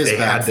good. It's his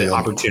backfield. Had the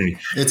opportunity.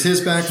 It's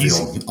his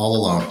backfield all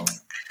alone.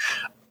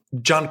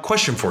 John,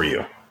 question for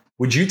you.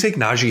 Would you take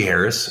Najee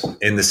Harris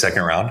in the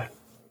second round?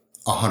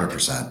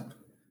 100%.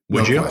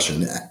 Would you?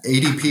 Question.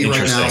 ADP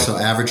right now, so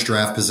average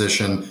draft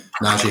position,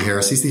 Najee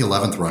Harris, he's the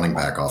 11th running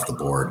back off the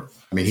board.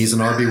 I mean, he's an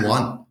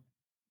RB1.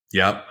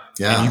 Yep.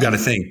 Yeah. And you got to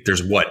think,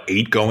 there's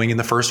 8 going in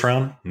the first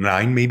round?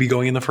 9 maybe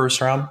going in the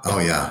first round? Oh,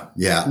 yeah.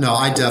 Yeah. No,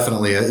 I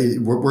definitely,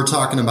 we're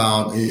talking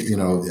about,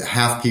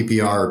 half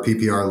PPR or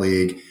PPR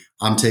league.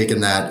 I'm taking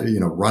that,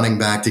 running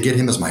back to get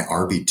him as my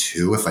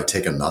RB2. If I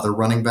take another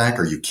running back,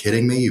 are you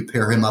kidding me? You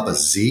pair him up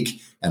as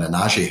Zeke and a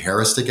Najee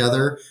Harris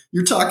together,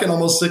 you're talking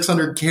almost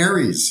 600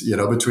 carries,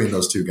 between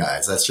those two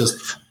guys. That's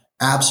just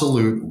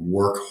absolute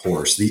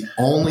workhorse. The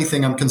only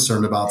thing I'm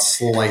concerned about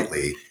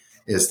slightly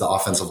is the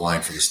offensive line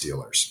for the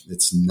Steelers.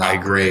 It's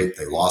not great.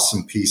 They lost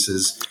some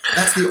pieces.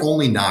 That's the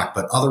only knock.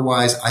 But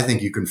otherwise, I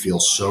think you can feel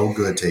so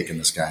good taking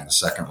this guy in the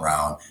second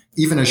round,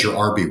 even as your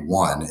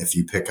RB1. If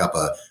you pick up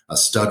a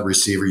stud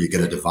receiver, you get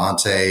a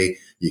Devontae,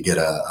 you get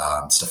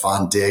a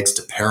Stephon Diggs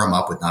to pair him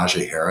up with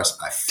Najee Harris.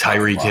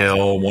 Tyreek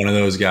Hill, one of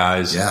those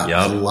guys. Yeah, yep.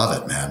 I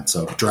love it, man.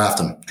 So draft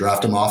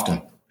him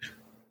often.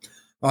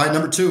 All right,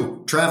 number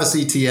 2, Travis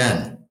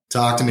Etienne.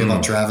 Talk to me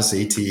about Travis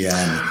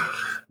Etienne.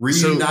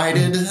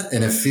 Reunited,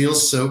 and it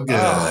feels so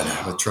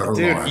good with Trevor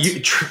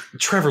Lawrence.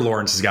 Trevor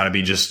Lawrence has got to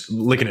be just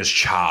licking his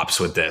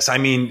chops with this. I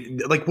mean,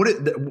 like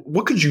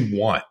what could you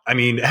want? I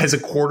mean, as a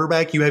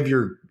quarterback, you have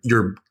your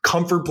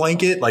comfort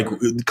blanket, like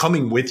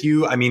coming with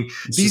you. I mean,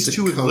 these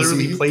two have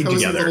literally played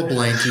together. Little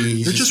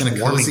blankie. They're just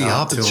warming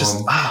up. It's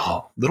just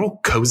little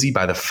cozy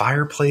by the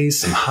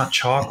fireplace, some hot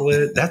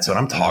chocolate. That's what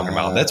I'm talking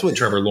about. That's what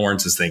Trevor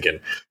Lawrence is thinking.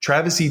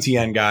 Travis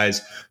Etienne,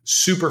 guys,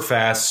 super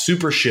fast,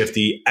 super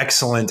shifty,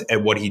 excellent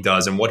at what he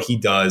does. And what he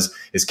does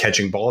is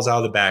catching balls out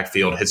of the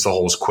backfield, hits the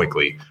holes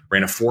quickly.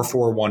 Ran a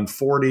 4.4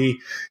 140.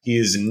 He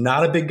is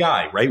not a big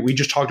guy, right? We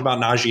just talked about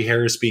Najee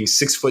Harris being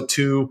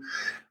 6'2",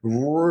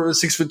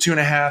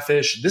 6'2.5"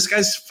 ish. This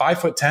guy's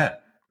 5'10",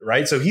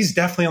 right? So he's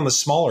definitely on the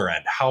smaller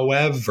end.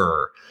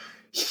 However,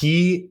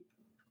 he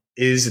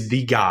is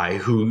the guy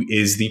who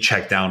is the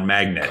check down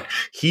magnet.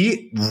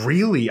 He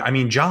really, I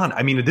mean, John,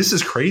 I mean, this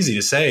is crazy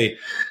to say.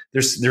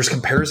 There's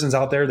comparisons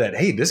out there that,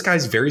 hey, this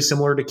guy's very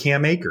similar to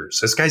Cam Akers.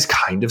 This guy's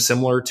kind of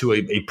similar to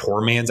a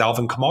poor man's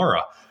Alvin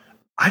Kamara.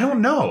 I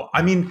don't know.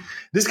 I mean,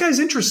 this guy's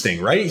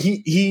interesting, right?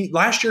 He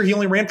last year he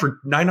only ran for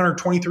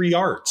 923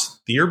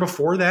 yards. The year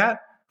before that,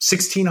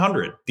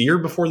 1,600. The year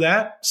before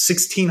that,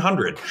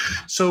 1,600.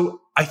 So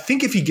I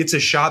think if he gets a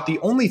shot, the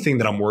only thing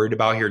that I'm worried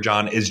about here,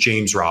 John, is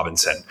James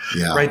Robinson.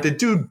 Yeah. Right? The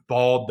dude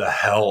balled the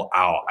hell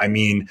out. I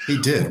mean,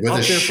 he did with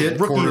a shit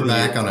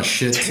quarterback on a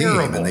shit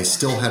team, and they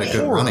still had a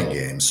good running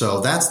game. So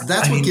that's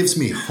what gives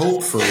me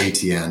hope for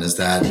Etienne, is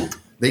that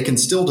they can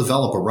still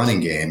develop a running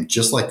game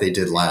just like they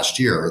did last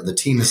year. The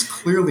team has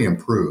clearly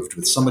improved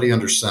with somebody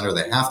under center.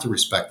 They have to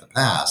respect the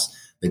pass.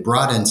 They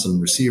brought in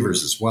some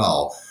receivers as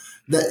well.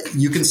 That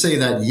you can say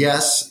that,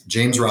 yes,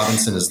 James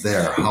Robinson is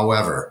there.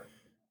 However,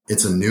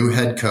 it's a new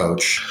head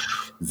coach.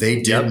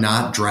 They did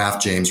not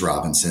draft James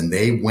Robinson.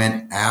 They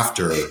went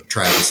after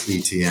Travis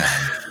Etienne.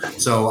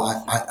 So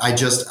I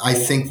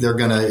think they're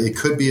going to – it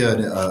could be a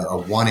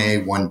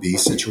 1A, 1B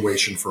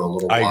situation for a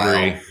little while.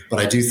 I agree. But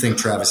I do think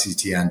Travis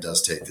Etienne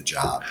does take the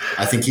job.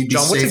 I think he'd be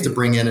safe to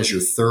bring in as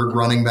your third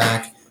running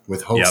back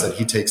with hopes that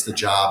he takes the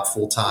job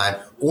full time,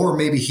 or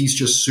maybe he's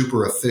just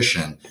super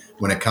efficient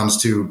when it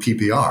comes to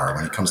PPR,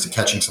 when it comes to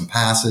catching some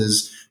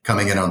passes,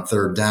 coming in on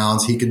third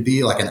downs. He could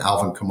be like an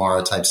Alvin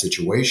Kamara type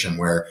situation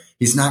where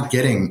he's not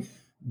getting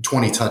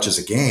 20 touches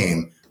a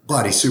game,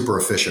 but he's super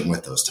efficient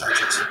with those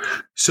touches.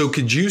 So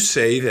could you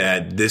say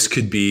that this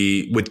could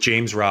be with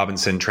James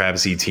Robinson,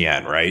 Travis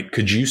Etienne, right?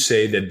 Could you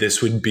say that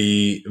this would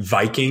be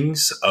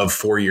Vikings of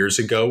 4 years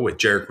ago with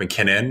Jerick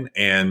McKinnon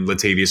and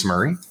Latavius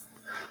Murray?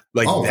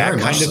 Like that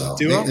kind of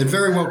duo? It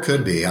very well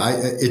could be.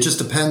 It just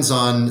depends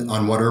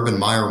on what Urban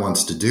Meyer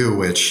wants to do,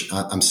 which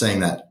I'm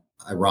saying that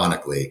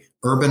ironically.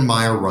 Urban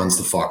Meyer runs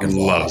the fucking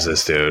ball. Loves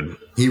this dude.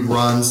 He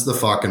runs the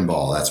fucking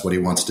ball. That's what he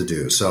wants to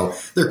do. So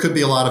there could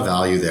be a lot of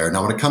value there.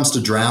 Now, when it comes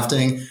to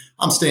drafting,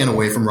 I'm staying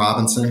away from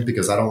Robinson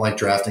because I don't like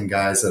drafting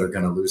guys that are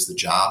going to lose the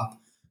job.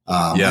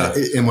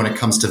 And when it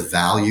comes to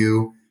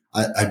value,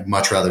 I'd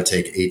much rather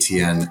take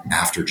Etienne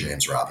after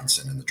James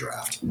Robinson in the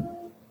draft.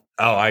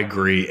 Oh, I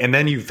agree. And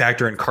then you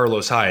factor in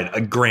Carlos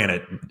Hyde.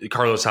 Granted,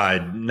 Carlos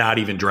Hyde, not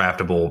even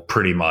draftable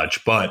pretty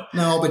much. But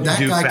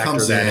that guy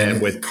comes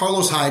in with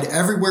Carlos Hyde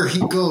everywhere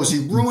he goes.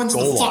 He ruins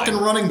the fucking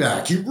running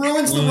back. He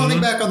ruins the running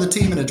back on the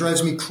team, and it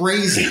drives me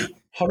crazy.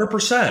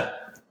 100%.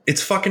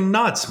 It's fucking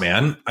nuts,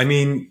 man. I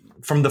mean,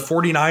 from the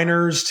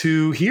 49ers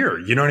to here,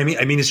 you know what I mean?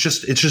 I mean, it's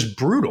just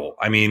brutal.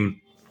 I mean,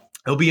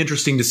 it'll be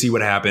interesting to see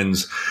what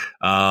happens.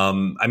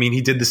 I mean,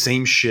 he did the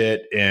same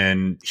shit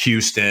in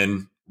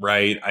Houston.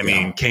 Right. I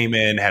mean, came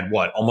in, had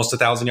almost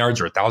 1,000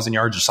 yards or 1,000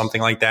 yards or something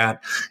like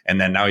that.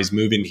 And then now he's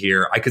moving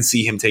here. I could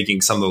see him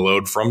taking some of the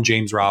load from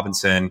James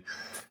Robinson.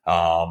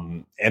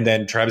 And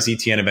then Travis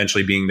Etienne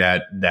eventually being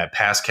that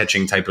pass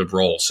catching type of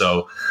role.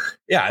 So,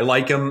 yeah, I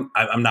like him.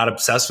 I'm not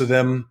obsessed with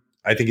him.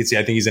 I think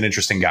he's an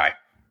interesting guy.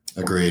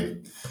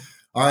 Agreed.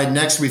 All right.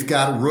 Next, we've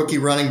got rookie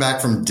running back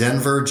from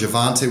Denver,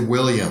 Javonte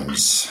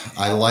Williams.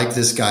 I like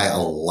this guy a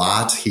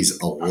lot. He's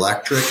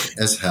electric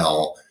as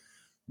hell.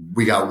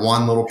 We got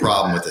one little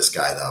problem with this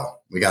guy, though.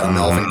 We got a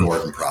Melvin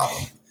Gordon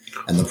problem.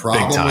 And the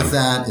problem with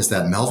that is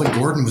that Melvin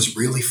Gordon was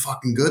really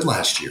fucking good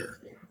last year.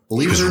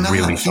 Believe it or not,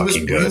 he was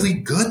really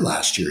good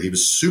last year. He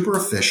was super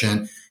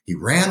efficient. He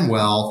ran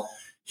well.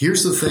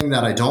 Here's the thing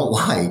that I don't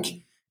like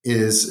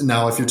is,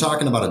 now if you're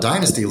talking about a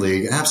dynasty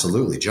league,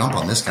 absolutely jump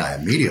on this guy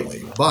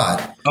immediately.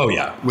 But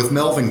with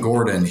Melvin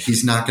Gordon,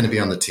 he's not going to be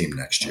on the team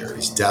next year.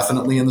 He's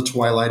definitely in the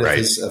twilight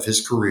of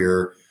his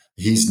career.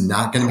 He's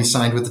not going to be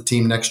signed with the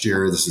team next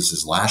year. This is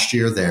his last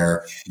year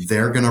there.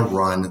 They're going to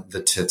run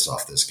the tits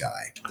off this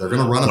guy. They're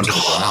going to run him to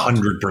the ground.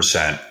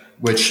 100%.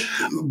 Which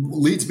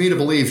leads me to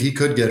believe he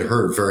could get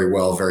hurt very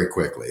well, very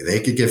quickly. They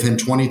could give him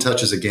 20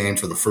 touches a game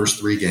for the first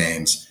 3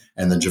 games,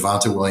 and then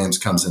Javonte Williams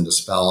comes in to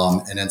spell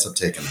him and ends up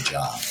taking the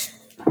job.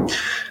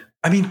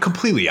 I mean,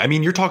 completely. I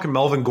mean, you're talking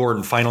Melvin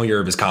Gordon, final year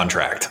of his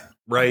contract.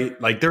 Right?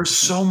 Like there's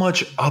so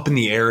much up in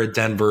the air at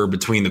Denver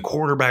between the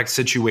quarterback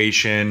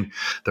situation,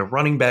 the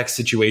running back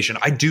situation.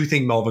 I do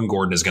think Melvin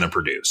Gordon is going to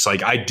produce.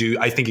 I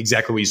think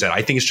exactly what you said.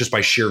 I think it's just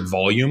by sheer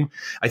volume.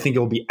 I think it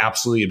will be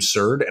absolutely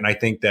absurd. And I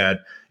think that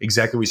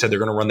exactly what you said, they're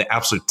going to run the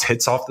absolute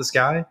tits off this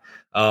guy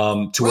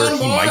to where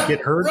he might get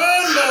hurt.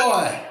 Run,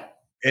 boy!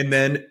 And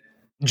then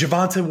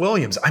Javonte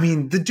Williams. I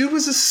mean, the dude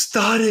was a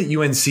stud at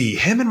UNC.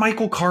 Him and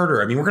Michael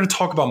Carter. I mean, we're going to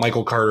talk about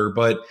Michael Carter,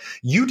 but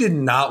you did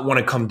not want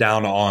to come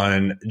down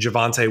on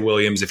Javonte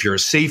Williams. If you're a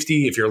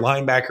safety, if you're a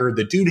linebacker,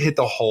 the dude hit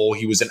the hole.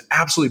 He was an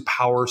absolute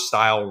power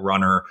style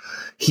runner.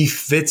 He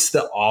fits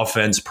the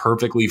offense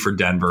perfectly for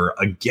Denver.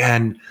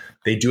 Again,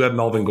 they do have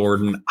Melvin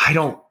Gordon. I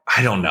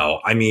don't know.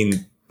 I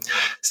mean,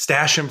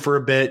 stash him for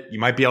a bit. You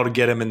might be able to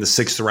get him in the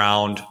 6th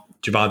round,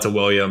 Javonte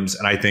Williams,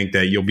 and I think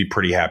that you'll be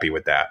pretty happy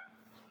with that.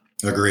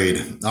 Agreed.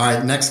 All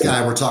right, next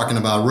guy we're talking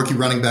about, rookie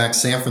running back,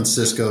 San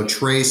Francisco,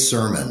 Trey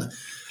Sermon.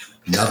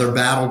 Another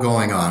battle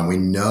going on. We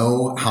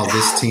know how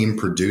this team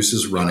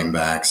produces running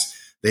backs.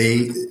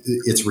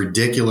 It's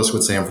ridiculous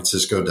what San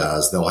Francisco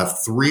does. They'll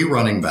have 3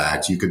 running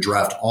backs. You could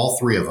draft all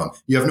 3 of them.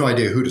 You have no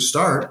idea who to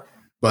start,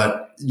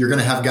 but you're going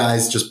to have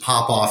guys just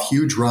pop off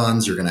huge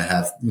runs. You're going to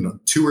have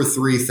 2,000 or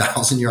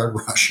 3,000 yard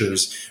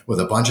rushers with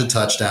a bunch of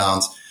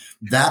touchdowns.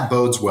 That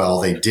bodes well.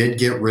 They did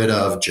get rid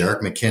of Jerick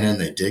McKinnon.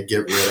 They did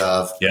get rid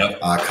of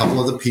a couple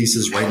of the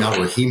pieces. Right now,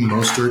 Raheem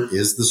Mostert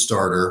is the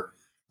starter.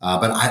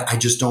 But I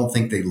just don't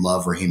think they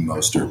love Raheem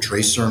Mostert.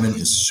 Trey Sermon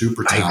is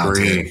super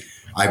talented.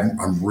 I agree.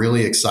 I'm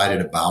really excited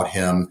about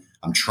him.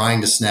 I'm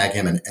trying to snag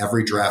him in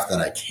every draft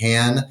that I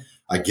can.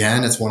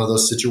 Again, it's one of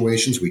those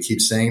situations. We keep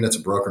saying that's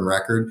a broken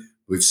record.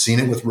 We've seen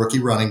it with rookie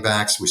running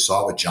backs. We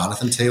saw it with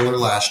Jonathan Taylor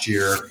last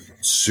year.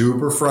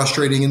 Super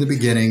frustrating in the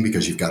beginning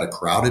because you've got a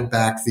crowded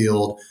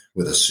backfield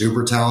with a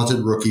super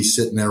talented rookie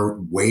sitting there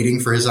waiting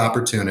for his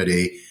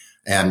opportunity.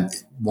 And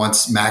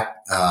once Mac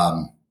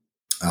went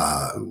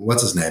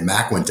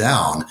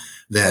down,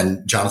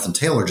 then Jonathan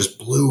Taylor just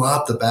blew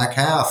up the back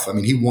half. I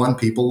mean, he won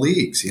people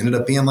leagues. He ended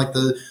up being like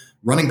the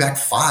running back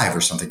 5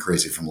 or something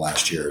crazy from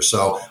last year.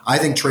 So I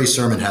think Trey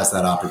Sermon has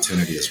that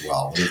opportunity as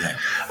well. What do you think?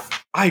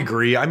 I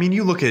agree. I mean,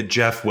 you look at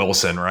Jeff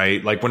Wilson,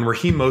 right? Like when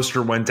Raheem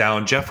Mostert went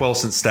down, Jeff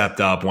Wilson stepped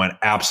up, went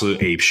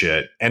absolute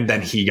apeshit, and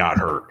then he got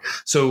hurt.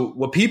 So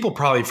what people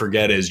probably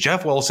forget is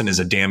Jeff Wilson is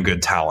a damn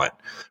good talent.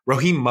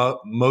 Raheem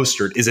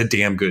Mostert is a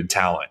damn good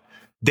talent.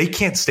 They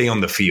can't stay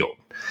on the field.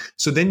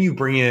 So then you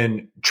bring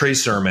in Trey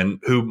Sermon,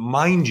 who,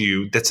 mind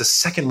you, that's a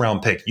 2nd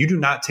round pick. You do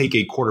not take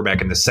a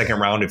quarterback in the 2nd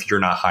round if you're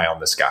not high on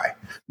this guy,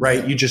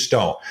 right? You just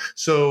don't.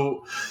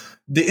 So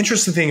the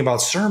interesting thing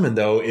about Sermon,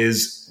 though,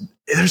 is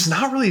there's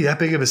not really that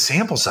big of a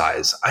sample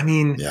size. I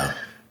mean,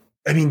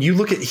 you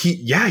look at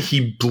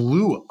he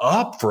blew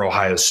up for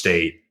Ohio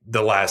State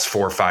the last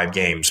 4 or 5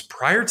 games.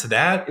 Prior to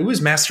that, it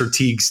was Master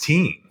Teague's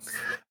team.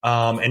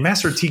 And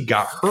Master Teague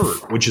got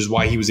hurt, which is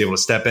why he was able to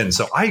step in.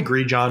 So I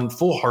agree, John,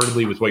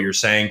 full-heartedly with what you're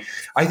saying.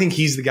 I think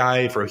he's the guy.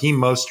 If Raheem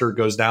Mostert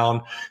goes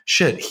down,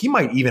 he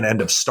might even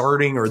end up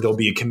starting, or there'll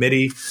be a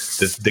committee.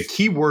 The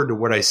key word to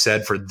what I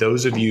said, for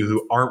those of you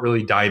who aren't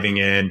really diving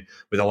in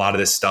with a lot of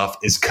this stuff,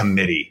 is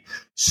committee.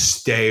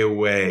 Stay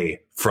away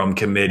from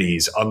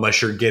committees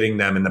unless you're getting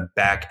them in the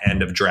back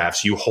end of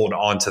drafts. You hold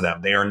on to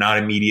them. They are not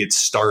immediate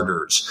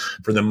starters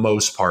for the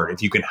most part,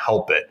 if you can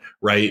help it,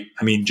 right?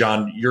 I mean,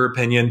 John, your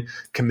opinion,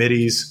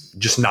 committees,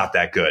 just not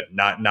that good,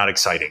 not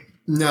exciting.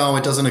 No,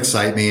 it doesn't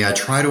excite me. I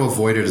try to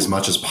avoid it as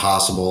much as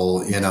possible.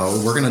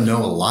 We're going to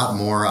know a lot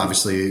more,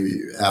 obviously,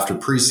 after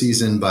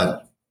preseason.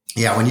 But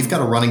yeah, when you've got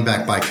a running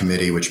back by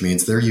committee, which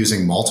means they're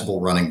using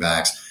multiple running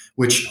backs,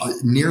 which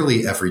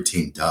nearly every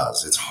team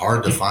does. It's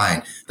hard to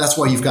find. That's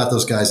why you've got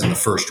those guys in the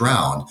 1st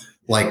round,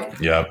 like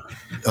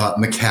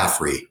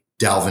McCaffrey,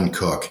 Dalvin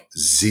Cook,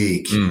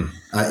 Zeke,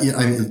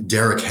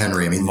 Derrick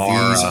Henry. I mean,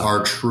 these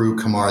are true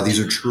Kamara. These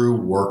are true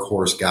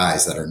workhorse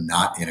guys that are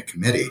not in a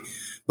committee.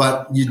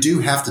 But you do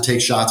have to take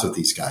shots with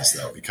these guys,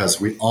 though,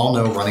 because we all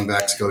know running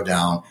backs go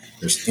down.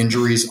 There's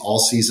injuries all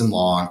season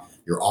long.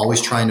 You're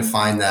always trying to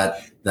find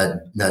that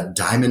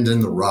diamond in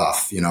the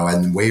rough,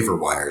 and waiver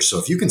wires. So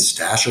if you can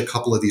stash a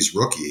couple of these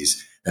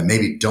rookies that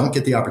maybe don't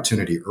get the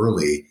opportunity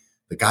early,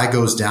 the guy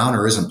goes down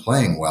or isn't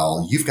playing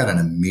well, you've got an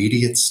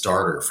immediate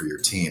starter for your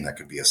team that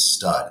could be a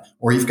stud,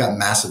 or you've got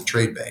massive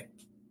trade bait.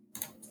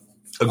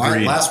 Agreed. All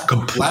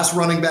right, last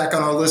running back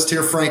on our list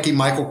here, Frankie,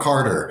 Michael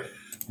Carter.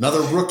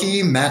 Another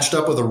rookie matched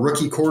up with a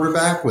rookie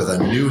quarterback with a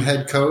new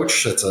head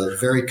coach. That's a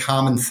very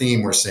common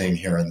theme we're seeing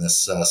here in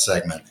this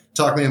segment.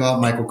 Talk to me about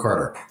Michael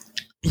Carter.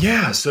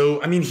 Yeah.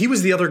 So, I mean, he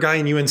was the other guy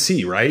in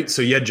UNC, right?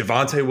 So you had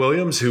Javonte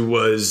Williams, who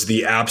was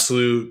the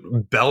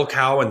absolute bell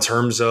cow in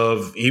terms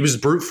of, he was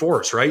brute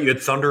force, right? You had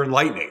thunder and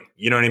lightning.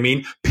 You know what I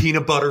mean?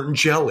 Peanut butter and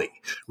jelly,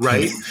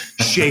 right?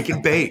 Shake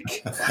and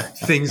bake,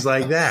 things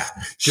like that.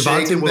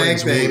 Javonte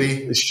Williams,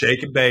 baby.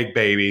 Shake and bake,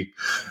 baby.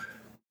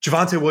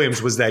 Javonte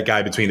Williams was that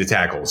guy between the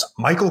tackles.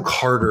 Michael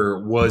Carter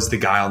was the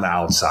guy on the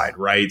outside,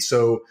 right?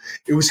 So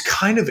it was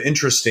kind of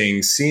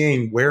interesting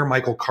seeing where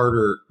Michael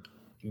Carter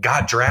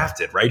got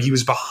drafted, right? He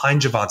was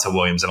behind Javonte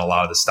Williams and a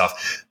lot of the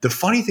stuff. The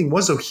funny thing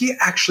was, though, he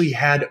actually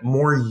had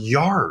more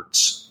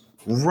yards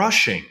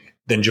rushing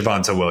than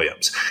Javonte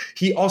Williams.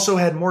 He also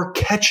had more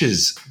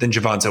catches than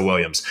Javonte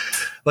Williams.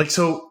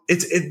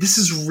 This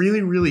is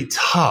really, really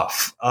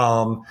tough.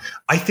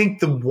 I think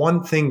the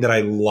one thing that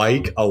I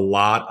like a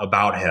lot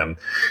about him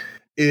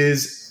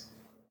is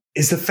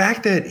is the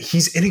fact that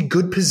he's in a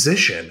good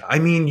position. I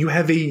mean, you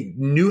have a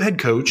new head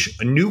coach,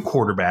 a new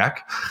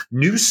quarterback,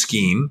 new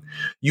scheme.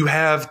 You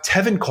have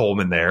Tevin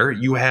Coleman there.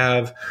 You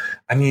have,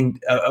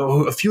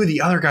 a few of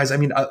the other guys.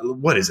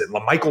 What is it?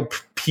 Michael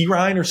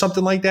Perine or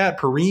something like that?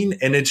 Perine.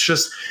 And it's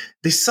just,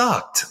 they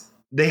sucked.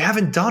 They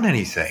haven't done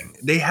anything.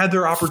 They had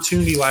their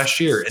opportunity last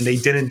year and they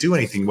didn't do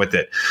anything with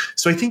it.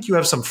 So I think you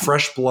have some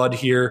fresh blood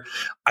here.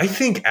 I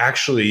think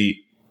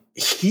actually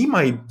he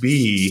might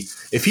be,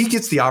 if he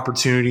gets the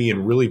opportunity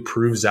and really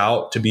proves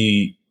out to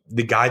be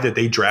the guy that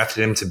they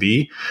drafted him to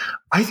be,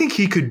 I think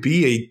he could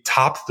be a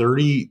top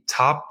 30,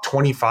 top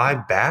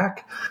 25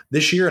 back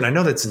this year. And I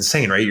know that's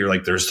insane, right? You're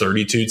like, there's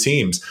 32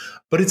 teams,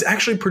 but it's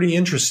actually pretty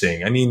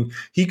interesting. I mean,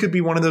 he could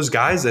be one of those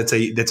guys that's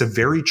a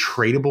very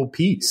tradable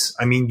piece.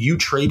 I mean, you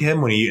trade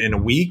him when in a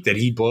week that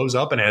he blows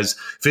up and has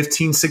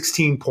 15,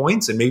 16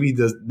 points, and maybe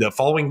the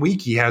following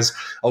week he has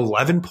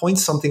 11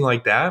 points, something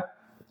like that.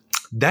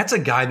 That's a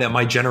guy that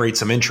might generate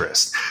some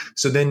interest.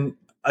 So then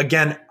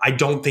again, I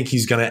don't think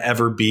he's going to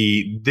ever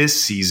be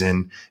this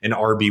season an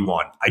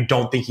RB1. I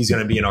don't think he's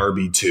going to be an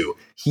RB2.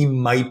 He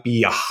might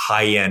be a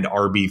high-end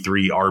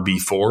RB3,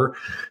 RB4.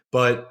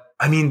 But,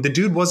 I mean, the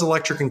dude was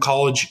electric in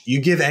college.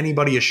 You give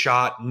anybody a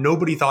shot.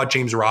 Nobody thought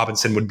James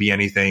Robinson would be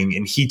anything,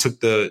 and he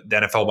took the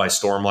NFL by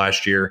storm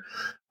last year.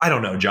 I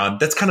don't know, John.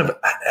 That's kind of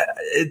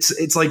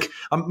it's like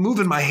I'm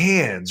moving my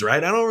hands,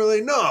 right? I don't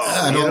really know.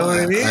 I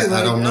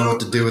don't know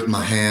what to do with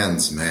my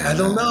hands, man. I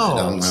don't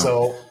know.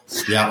 So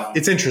yeah,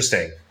 it's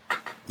interesting.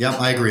 Yeah,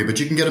 I agree. But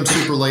you can get him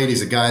super late.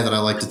 He's a guy that I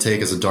like to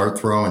take as a dart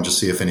throw and just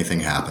see if anything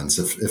happens.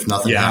 If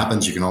nothing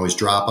happens, you can always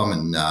drop him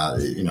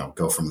and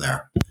go from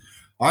there.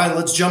 All right,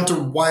 let's jump to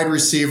wide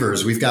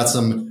receivers. We've got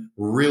some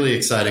really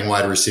exciting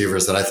wide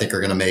receivers that I think are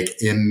going to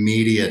make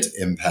immediate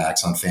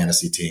impacts on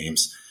fantasy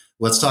teams.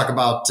 Let's talk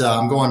about,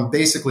 I'm going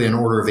basically in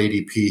order of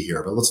ADP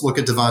here, but let's look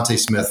at Devontae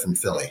Smith from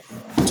Philly.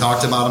 We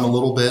talked about him a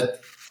little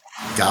bit,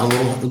 got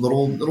a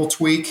little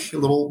tweak, a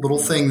little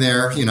thing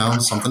there,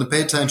 something to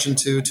pay attention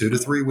to, 2 to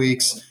 3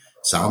 weeks.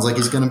 Sounds like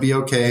he's going to be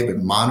okay, but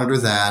monitor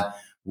that.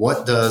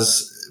 What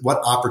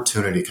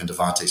opportunity can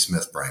Devontae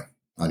Smith bring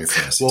on your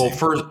fantasy team?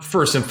 Well,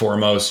 first and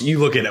foremost, you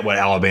look at what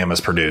Alabama's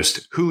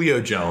produced.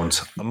 Julio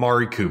Jones,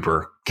 Amari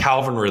Cooper,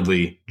 Calvin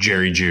Ridley,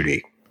 Jerry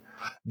Jeudy.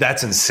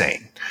 That's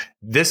insane.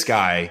 This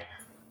guy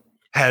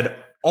had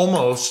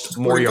almost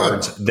more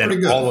yards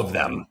than all of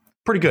them.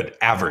 Pretty good.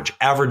 Average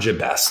at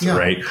best,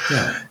 right?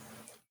 Yeah.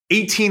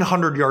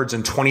 1,800 yards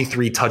and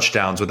 23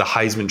 touchdowns with a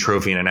Heisman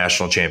Trophy and a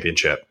national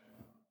championship.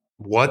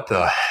 What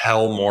the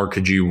hell more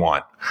could you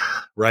want,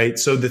 right?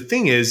 So the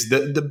thing is,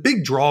 the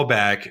big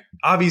drawback,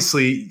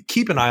 obviously,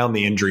 keep an eye on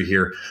the injury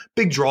here.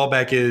 Big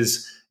drawback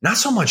is not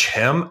so much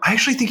him. I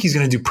actually think he's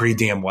going to do pretty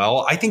damn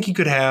well. I think he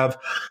could have,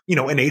 an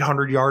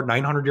 800-yard,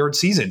 900-yard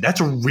season. That's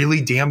a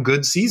really damn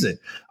good season.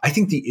 I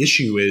think the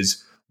issue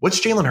is, what's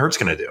Jalen Hurts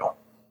going to do?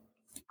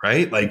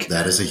 Right? Like,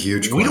 that is a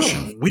huge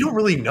question. We don't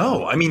really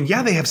know. I mean,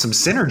 yeah, they have some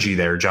synergy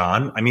there,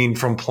 John. I mean,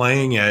 from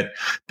playing at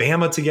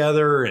Bama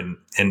together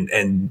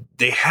and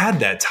they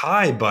had that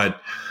tie, but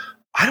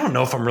I don't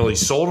know if I'm really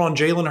sold on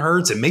Jalen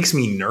Hurts. It makes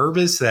me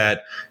nervous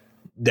that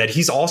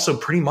he's also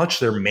pretty much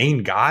their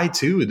main guy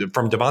too,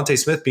 from Devontae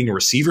Smith being a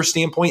receiver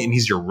standpoint, and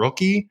he's your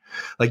rookie.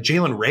 Like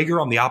Jalen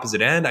Reagor on the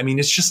opposite end. I mean,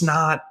 it's just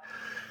not.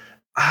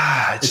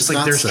 It's just like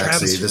not there's sexy.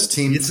 Travis. This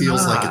team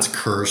feels like it's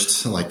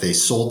cursed. Like they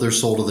sold their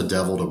soul to the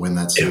devil to win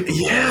that Super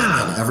Bowl.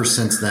 Yeah. And ever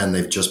since then,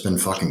 they've just been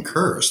fucking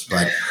cursed.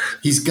 But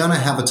he's gonna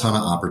have a ton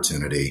of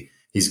opportunity.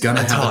 He's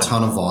gonna have a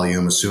ton of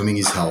volume, assuming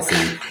he's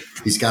healthy.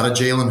 He's got a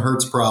Jalen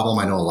Hurts problem.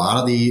 I know a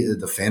lot of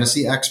the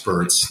fantasy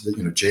experts,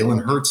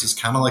 Jalen Hurts is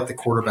kind of like the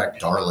quarterback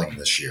darling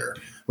this year,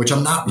 which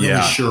I'm not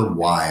really sure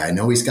why. I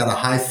know he's got a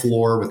high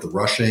floor with the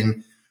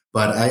rushing,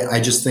 but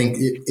I just think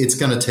it's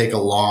going to take a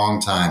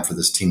long time for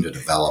this team to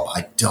develop.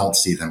 I don't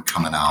see them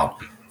coming out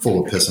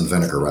full of piss and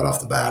vinegar right off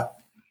the bat.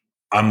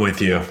 I'm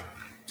with you. All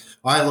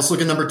right, let's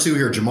look at number 2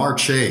 here, Jamar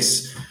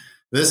Chase.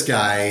 This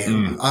guy,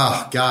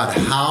 oh, God,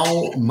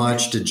 how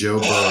much did Joe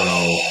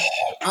Burrow?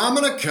 I'm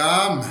going to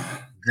come.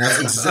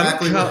 That's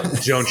exactly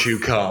what. Don't you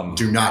come.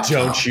 Do not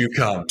come. Don't you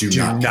come. Do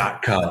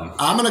not come.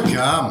 I'm going to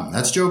come.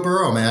 That's Joe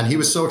Burrow, man. He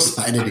was so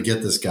excited to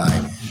get this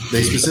guy.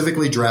 They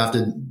specifically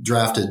drafted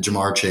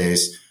Jamar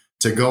Chase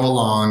to go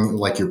along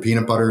like your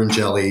peanut butter and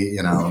jelly,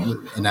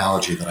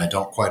 analogy that I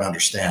don't quite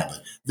understand.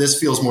 But this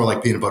feels more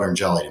like peanut butter and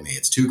jelly to me.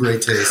 It's two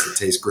great tastes that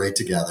taste great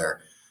together.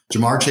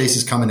 Jamar Chase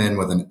is coming in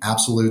with an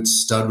absolute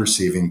stud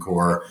receiving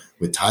core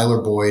with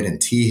Tyler Boyd and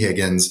T.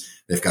 Higgins.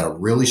 They've got a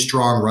really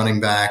strong running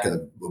back, a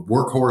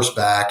workhorse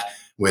back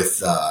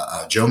with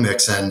Joe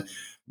Mixon.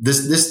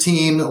 This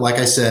team, like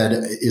I said,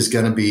 is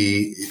going to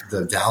be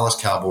the Dallas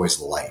Cowboys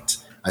light,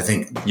 I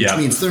think, which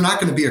means they're not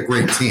going to be a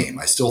great team.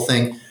 I still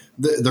think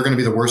they're going to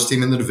be the worst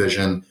team in the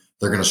division.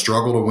 They're going to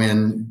struggle to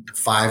win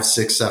 5,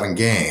 6, 7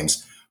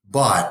 games,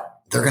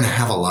 but they're going to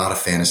have a lot of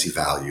fantasy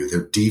value.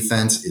 Their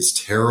defense is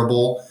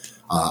terrible.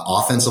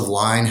 Offensive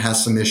line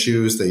has some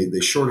issues. They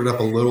shorted up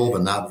a little,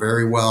 but not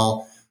very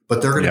well.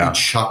 But they're going to be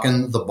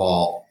chucking the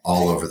ball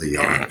all over the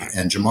yard.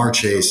 And Jamar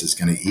Chase is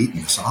going to eat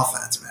in this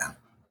offense, man.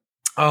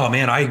 Oh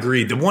man, I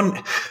agree. The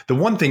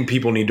one thing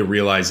people need to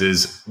realize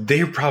is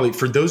they're probably,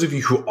 for those of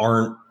you who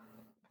aren't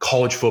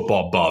college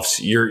football buffs,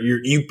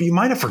 you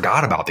might have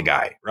forgot about the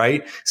guy,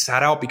 right?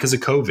 Sat out because of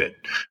COVID,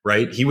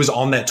 right? He was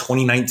on that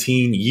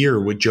 2019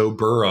 year with Joe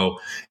Burrow,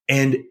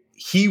 and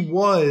he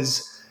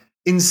was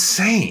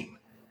insane.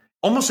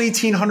 Almost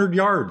 1,800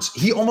 yards.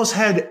 He almost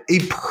had a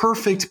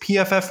perfect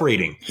PFF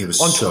rating. He was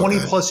on so 20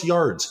 good. plus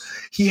yards.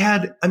 He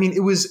had, I mean,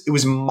 it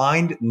was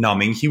mind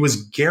numbing. He was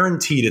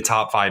guaranteed a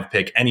top 5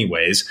 pick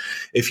anyways.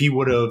 If he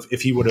would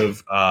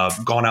have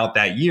gone out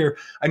that year.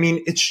 I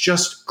mean, it's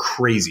just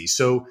crazy.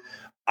 So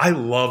I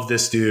love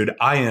this dude.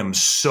 I am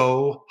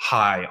so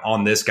high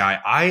on this guy.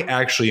 I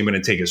actually am going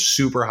to take a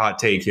super hot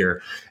take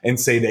here and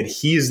say that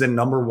he is the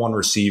number 1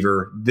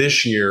 receiver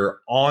this year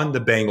on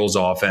the Bengals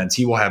offense.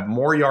 He will have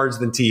more yards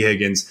than T.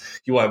 Higgins.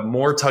 He will have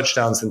more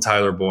touchdowns than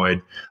Tyler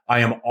Boyd. I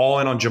am all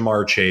in on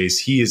Jamar Chase.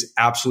 He is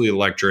absolutely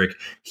electric.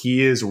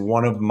 He is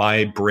one of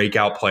my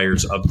breakout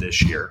players of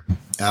this year.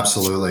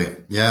 Absolutely.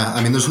 Yeah.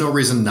 I mean, there's no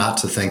reason not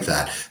to think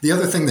that. The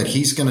other thing that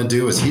he's going to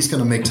do is he's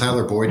going to make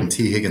Tyler Boyd and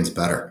T. Higgins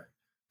better.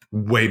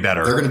 Way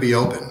better. They're going to be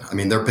open. I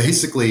mean, they're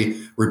basically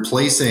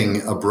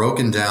replacing a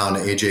broken down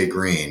AJ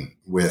Green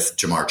with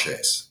Jamar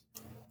Chase.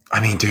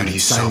 I mean, dude,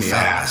 he's so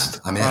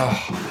fast. I'm in.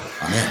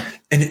 I'm in.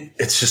 And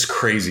it's just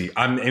crazy.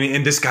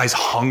 And this guy's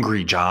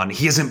hungry, John.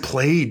 He hasn't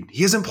played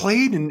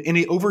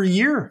in over a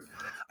year.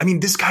 I mean,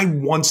 this guy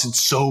wants it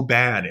so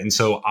bad. And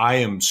so I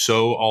am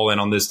so all in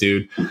on this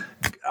dude.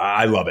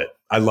 I love it.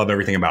 I love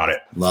everything about it.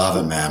 Love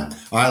it, man.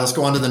 All right, let's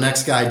go on to the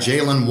next guy,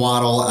 Jalen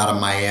Waddle out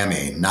of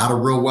Miami. Not a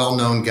real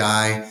well-known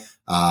guy.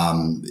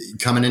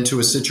 Coming into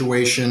a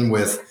situation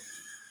with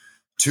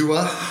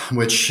Tua,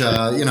 which,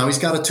 he's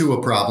got a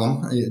Tua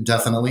problem.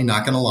 Definitely,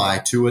 not going to lie.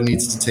 Tua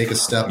needs to take a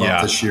step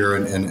up this year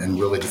and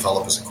really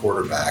develop as a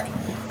quarterback.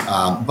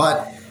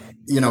 But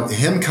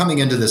him coming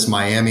into this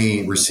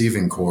Miami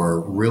receiving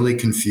core really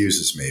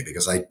confuses me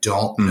because I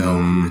don't know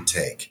who to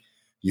take.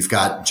 You've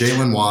got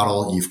Jalen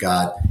Waddle. You've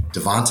got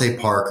Devontae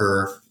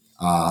Parker.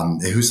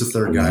 Who's the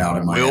third guy out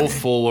in Miami? Will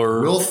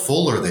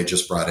Fuller they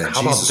just brought in.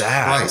 How Jesus about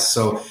that? Christ.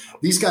 So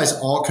these guys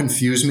all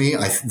confuse me.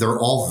 They're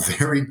all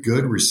very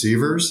good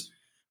receivers.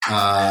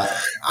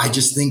 I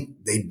just think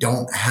they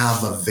don't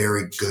have a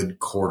very good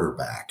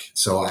quarterback.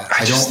 So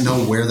I don't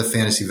know where the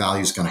fantasy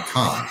value is going to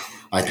come.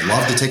 I'd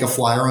love to take a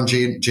flyer on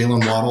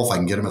Jalen Waddle if I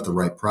can get him at the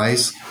right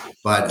price,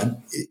 but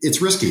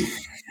it's risky.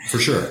 For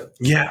sure.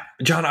 Yeah,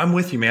 John, I'm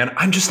with you, man.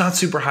 I'm just not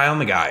super high on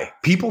the guy.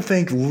 People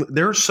think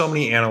there are so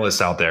many analysts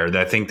out there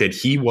that think that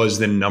he was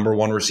the number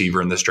 1 receiver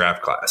in this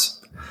draft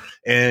class.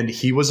 And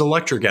he was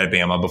electric at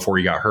Bama before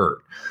he got hurt.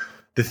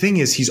 The thing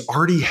is, he's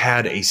already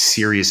had a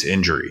serious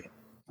injury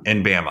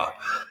in Bama.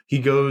 He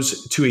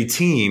goes to a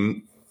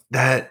team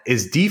that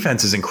his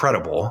defense is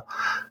incredible.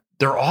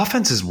 Their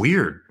offense is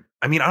weird.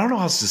 I mean, I don't know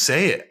how else to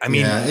say it. I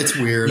mean, yeah, it's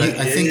weird.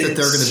 I think that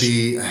they're going to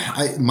be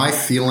my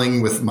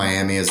feeling with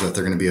Miami is that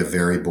they're going to be a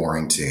very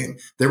boring team.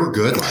 They were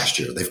good last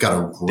year. They've got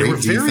a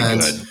great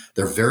defense.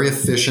 They're very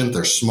efficient.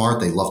 They're smart.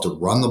 They love to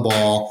run the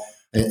ball.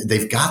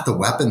 They've got the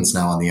weapons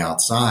now on the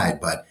outside,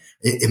 but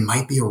it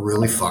might be a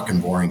really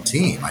fucking boring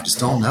team. I just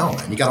don't know,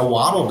 man. You got to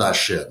waddle that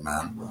shit,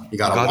 man. You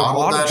got to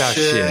waddle that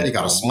shit. You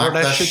got to smack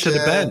that shit to the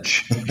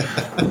bench.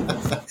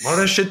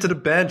 Waddle that shit to the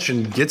bench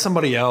and get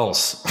somebody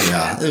else.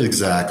 Yeah,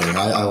 exactly.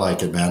 I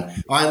like it,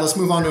 man. All right, let's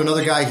move on to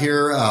another guy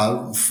here.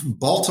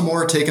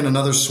 Baltimore taking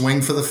another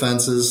swing for the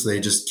fences. They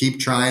just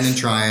keep trying and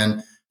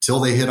trying till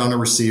they hit on a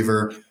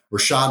receiver.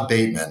 Rashad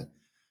Bateman.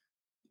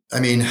 I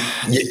mean,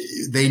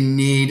 they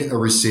need a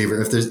receiver.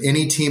 If there's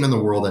any team in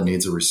the world that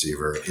needs a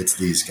receiver, it's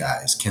these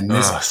guys. Can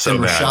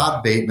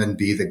Rashad Bateman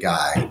be the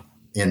guy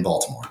in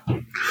Baltimore?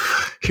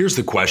 Here's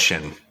the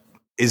question.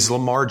 Is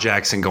Lamar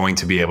Jackson going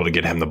to be able to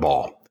get him the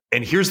ball?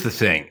 And here's the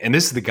thing, and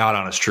this is the God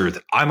honest truth.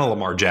 I'm a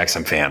Lamar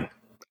Jackson fan.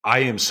 I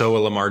am so a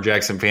Lamar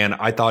Jackson fan.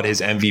 I thought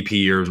his MVP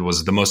years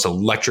was the most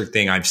electric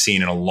thing I've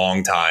seen in a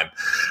long time.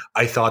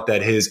 I thought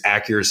that his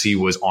accuracy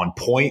was on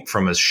point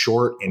from his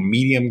short and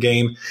medium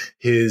game.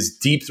 His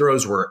deep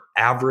throws were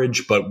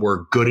average, but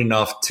were good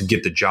enough to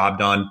get the job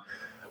done.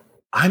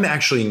 I'm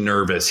actually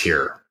nervous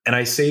here. And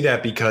I say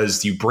that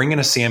because you bring in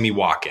a Sammy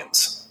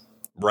Watkins,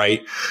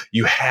 right?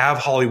 You have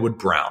Hollywood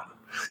Brown.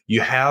 You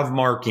have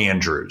Mark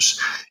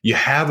Andrews. You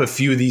have a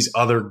few of these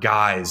other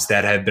guys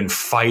that have been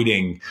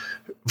fighting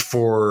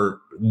for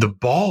the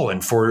ball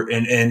and for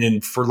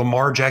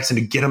Lamar Jackson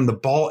to get him the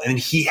ball, and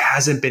he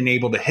hasn't been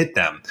able to hit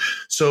them.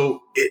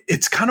 So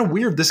it's kind of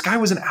weird. This guy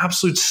was an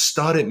absolute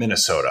stud at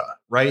Minnesota,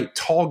 right?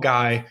 Tall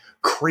guy,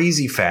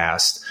 crazy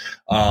fast.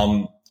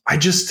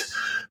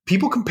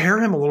 People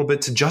compare him a little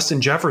bit to Justin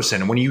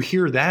Jefferson. And when you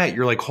hear that,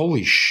 you're like,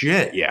 holy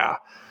shit, yeah.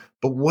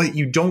 But what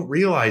you don't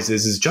realize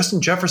is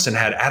Justin Jefferson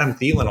had Adam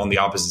Thielen on the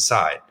opposite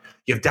side.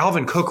 You have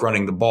Dalvin Cook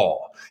running the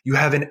ball. You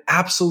have an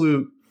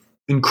absolute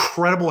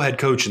incredible head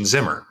coach in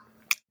Zimmer.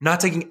 Not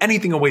taking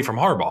anything away from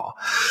Harbaugh.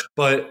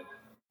 But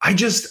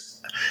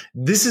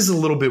this is a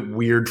little bit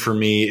weird for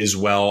me as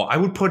well. I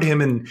would put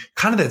him in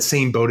kind of that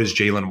same boat as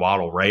Jalen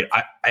Waddle, right?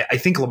 I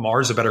think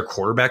Lamar's a better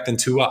quarterback than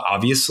Tua,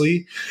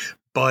 obviously.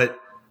 But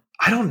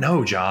I don't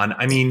know, John.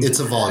 I mean, it's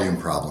a volume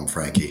problem,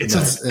 Frankie. It's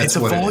a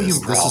volume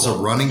problem. This is a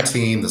running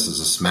team. This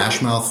is a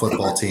smash mouth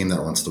football team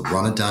that wants to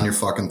run it down your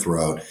fucking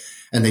throat,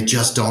 and they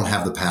just don't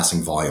have the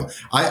passing volume.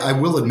 I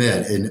will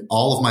admit, in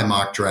all of my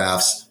mock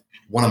drafts,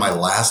 one of my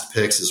last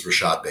picks is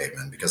Rashad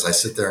Bateman, because I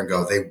sit there and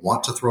go, they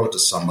want to throw it to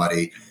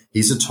somebody.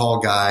 He's a tall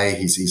guy.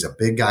 He's a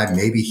big guy.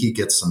 Maybe he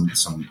gets some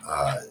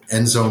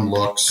end zone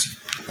looks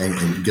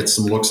and gets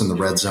some looks in the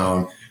red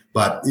zone.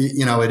 But,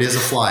 you know, it is a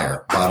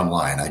flyer, bottom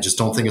line. I just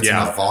don't think it's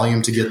enough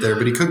volume to get there.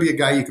 But he could be a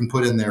guy you can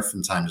put in there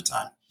from time to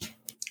time.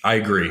 I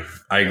agree.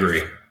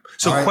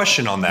 So right.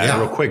 Question on that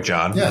real quick,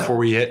 John, before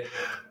we hit.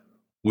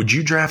 Would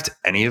you draft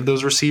any of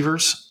those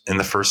receivers in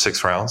the first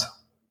 6 rounds?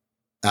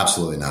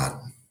 Absolutely not.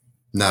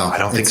 No, I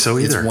don't think so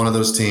either. It's one of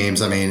those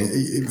teams. I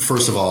mean,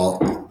 first of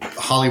all,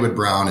 Hollywood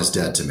Brown is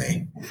dead to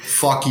me.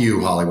 Fuck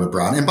you, Hollywood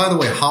Brown. And by the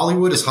way,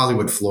 Hollywood is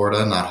Hollywood,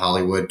 Florida, not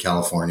Hollywood,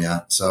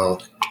 California. So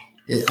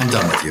I'm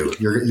done with you.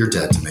 You're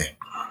dead to me.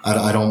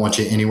 I don't want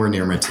you anywhere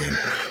near my team.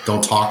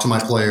 Don't talk to my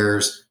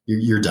players.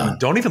 You're done.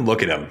 Don't even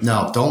look at them.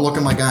 No, don't look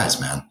at my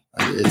guys, man.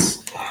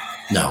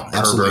 No,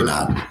 absolutely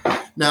not.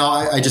 No,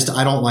 I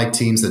don't like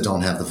teams that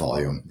don't have the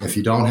volume. If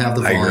you don't have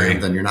the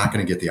volume, then you're not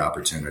going to get the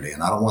opportunity.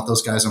 And I don't want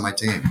those guys on my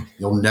team.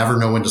 You'll never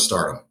know when to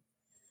start them.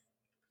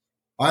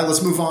 All right,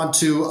 let's move on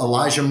to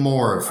Elijah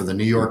Moore for the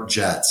New York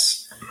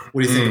Jets.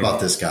 What do you think about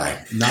this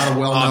guy? Not a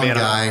well-known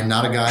guy,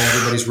 not a guy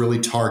everybody's really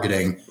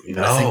targeting.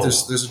 No. I think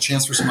there's a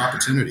chance for some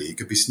opportunity. He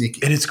could be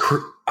sneaky. And it's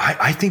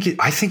I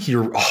think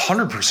you're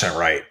 100%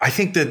 right. I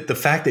think that the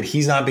fact that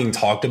he's not being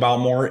talked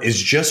about more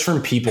is just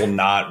from people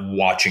not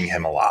watching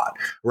him a lot,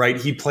 right?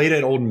 He played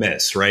at Ole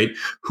Miss, right?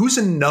 Who's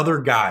another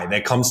guy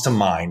that comes to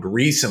mind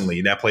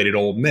recently that played at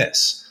Ole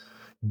Miss?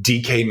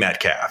 DK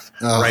Metcalf,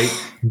 right?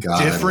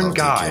 God, different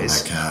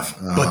guys,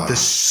 but the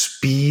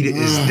speed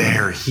is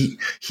there. He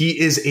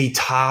is a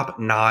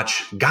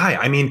top-notch guy.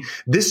 I mean,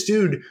 this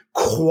dude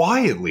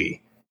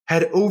quietly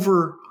had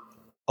over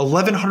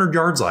 1,100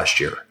 yards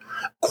last year.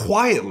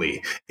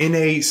 Quietly in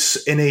a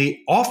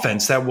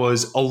offense that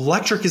was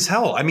electric as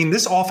hell. I mean,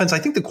 this offense, I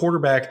think the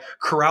quarterback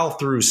Corral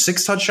threw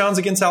 6 touchdowns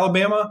against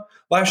Alabama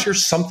last year,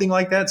 something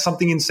like that,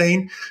 something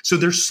insane. So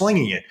they're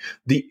slinging it.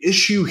 The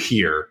issue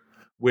here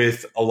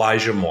with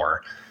Elijah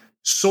Moore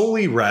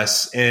solely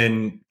rests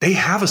in they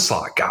have a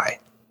slot guy.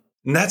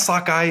 And that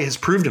slot guy has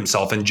proved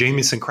himself in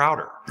Jamison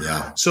Crowder.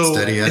 Yeah. So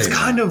it's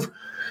kind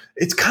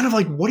of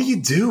like, what do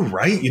you do,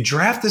 right? You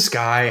draft this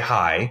guy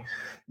high.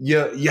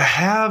 You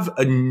have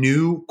a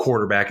new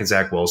quarterback in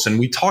Zach Wilson.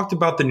 We talked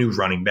about the new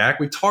running back.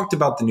 We talked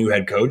about the new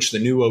head coach, the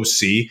new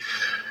OC.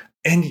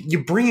 And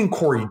you bring in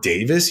Corey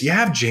Davis. You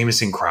have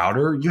Jamison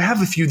Crowder. You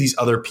have a few of these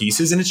other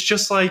pieces. And it's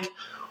just like,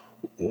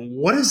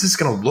 what is this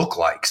going to look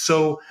like?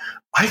 So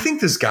I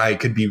think this guy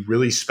could be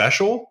really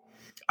special.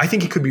 I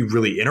think he could be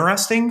really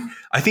interesting.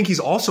 I think he's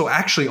also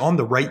actually on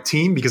the right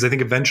team because I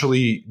think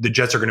eventually the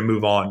Jets are going to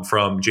move on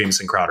from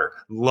Jamison Crowder.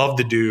 Love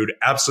the dude.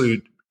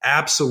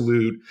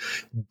 Absolute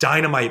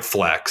dynamite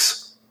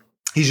flex.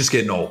 He's just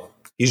getting old.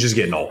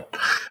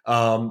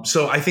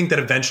 So I think that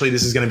eventually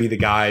this is going to be the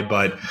guy,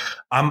 but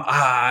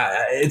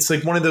it's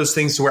like one of those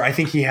things to where I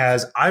think he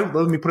has,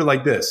 let me put it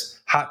like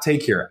this. Hot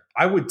take here.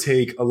 I would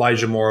take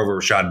Elijah Moore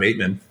over Rashad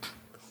Bateman.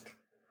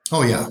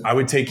 Oh yeah. I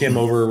would take him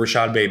over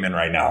Rashad Bateman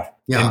right now.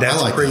 Yeah. And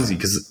that's crazy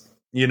because,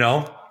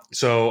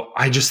 so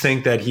I just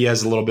think that he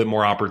has a little bit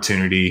more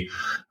opportunity.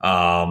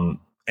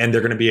 And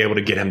they're going to be able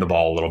to get him the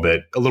ball a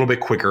little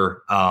bit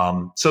quicker.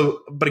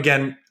 But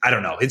again, I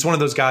don't know. It's one of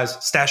those guys,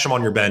 stash him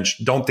on your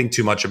bench. Don't think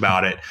too much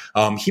about it.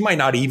 He might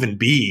not even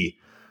be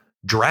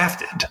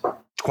drafted,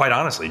 quite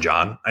honestly,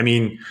 John. I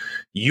mean,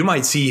 you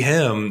might see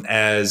him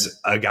as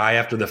a guy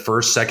after the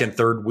first, second,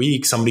 third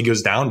week, somebody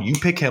goes down, you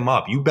pick him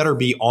up. You better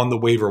be on the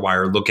waiver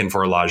wire looking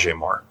for Elijah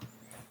Moore.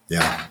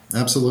 Yeah,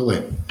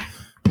 absolutely.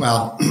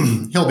 Well,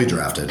 he'll be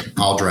drafted.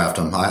 I'll draft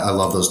him. I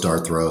love those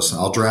dart throws.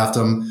 I'll draft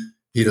him.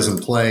 He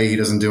doesn't play. He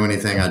doesn't do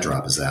anything. I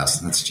drop his ass.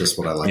 That's just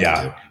what I like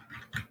to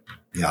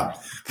do. Yeah.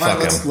 All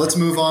right, let's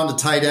move on to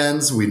tight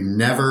ends. We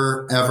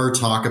never, ever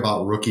talk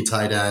about rookie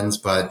tight ends,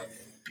 but,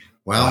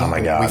 well, oh my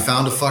God, we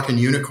found a fucking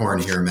unicorn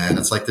here, man.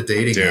 It's like the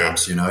dating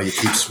apps, you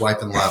keep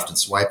swiping left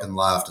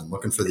and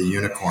looking for the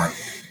unicorn.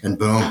 And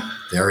boom,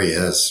 there he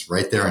is,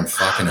 right there in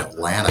fucking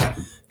Atlanta.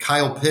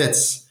 Kyle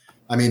Pitts.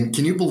 I mean,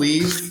 can you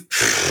believe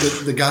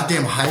the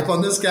goddamn hype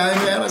on this guy,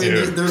 man? I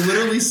mean, they're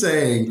literally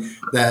saying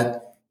that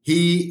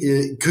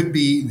he could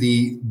be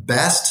the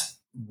best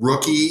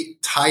rookie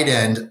tight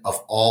end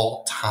of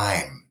all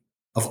time.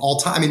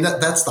 I mean,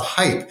 that's the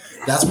hype.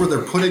 That's where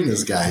they're putting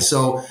this guy.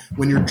 So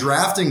when you're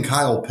drafting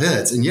Kyle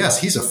Pitts, and yes,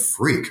 he's a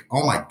freak.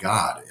 Oh my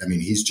God. I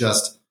mean, he's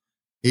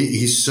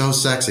so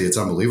sexy. It's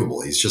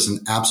unbelievable. He's just an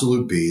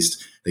absolute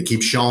beast. They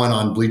keep showing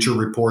on Bleacher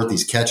Report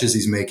these catches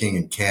he's making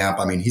in camp.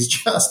 I mean,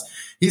 he's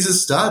a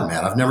stud,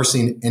 man. I've never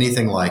seen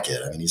anything like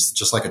it. I mean, he's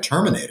just like a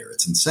Terminator.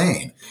 It's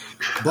insane,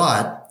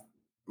 but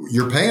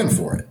you're paying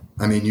for it.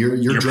 I mean,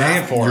 you're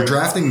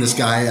drafting this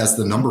guy as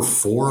the number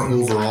 4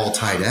 overall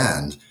tight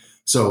end.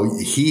 So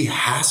he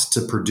has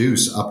to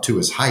produce up to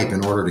his hype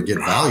in order to get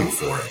value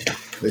for it.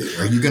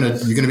 Are you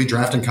gonna be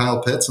drafting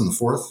Kyle Pitts in the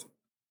 4th?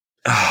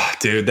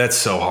 Dude, that's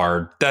so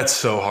hard. That's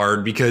so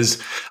hard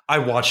because I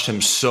watched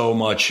him so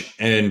much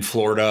in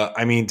Florida.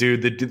 I mean,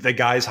 dude, the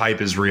guy's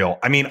hype is real.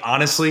 I mean,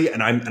 honestly,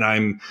 and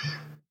I'm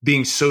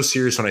being so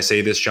serious when I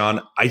say this,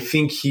 John. I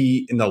think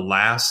he, in the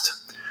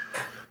last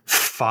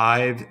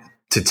 5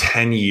 to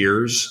 10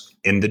 years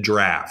in the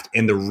draft,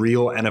 in the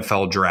real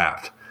NFL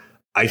draft,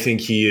 I think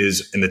he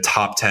is in the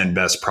top 10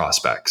 best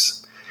prospects.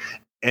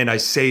 And I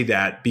say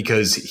that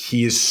because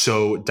he is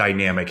so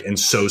dynamic and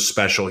so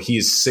special. He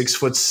is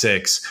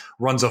 6'6",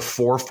 runs a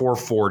 4.4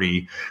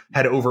 40,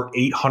 had over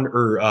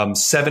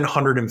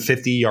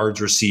 750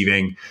 yards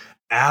receiving.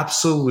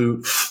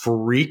 Absolute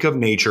freak of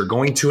nature,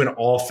 going to an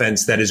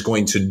offense that is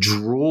going to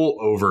drool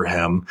over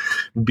him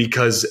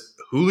because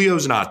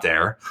Julio's not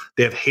there.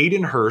 They have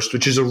Hayden Hurst,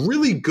 which is a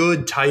really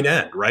good tight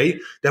end, right?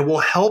 That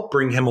will help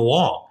bring him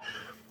along.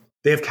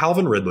 They have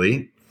Calvin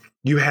Ridley.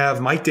 You have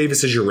Mike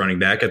Davis as your running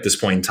back at this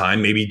point in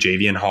time. Maybe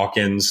Javian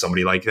Hawkins,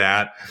 somebody like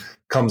that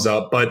comes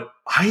up. But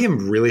I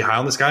am really high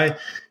on this guy.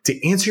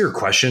 To answer your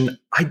question,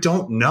 I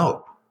don't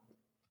know.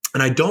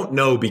 And I don't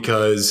know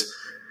because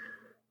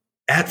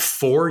at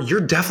 4, you're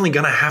definitely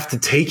going to have to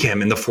take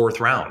him in the 4th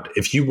round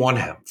if you want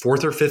him.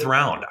 4th or 5th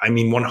round. I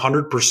mean,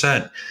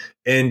 100%.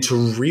 And to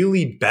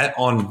really bet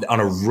on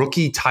a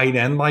rookie tight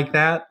end like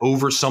that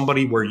over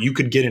somebody where you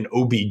could get an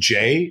OBJ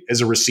as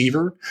a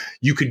receiver,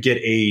 you could get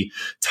a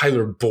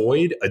Tyler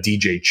Boyd, a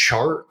DJ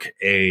Chark,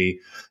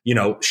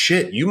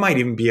 you might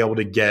even be able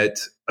to get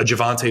a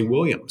Javonte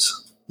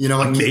Williams. You know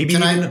what? Maybe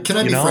can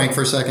I be frank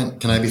for a second?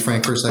 Can I be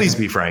frank for a second? Please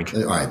be frank.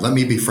 All right, let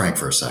me be frank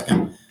for a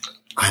second.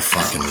 I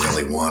fucking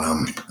really want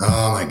him.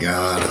 Oh my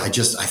God. I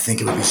think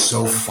it would be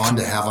so fun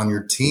to have on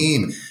your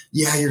team.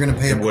 Yeah, you're going to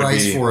pay a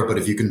price for it, but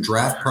if you can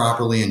draft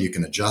properly and you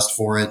can adjust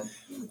for it,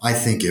 I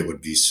think it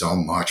would be so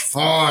much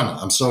fun.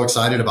 I'm so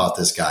excited about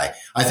this guy.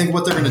 I think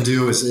what they're going to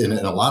do is in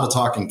a lot of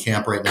talk in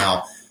camp right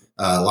now,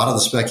 a lot of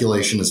the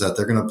speculation is that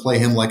they're going to play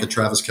him like a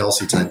Travis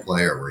Kelce type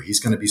player where he's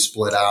going to be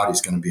split out.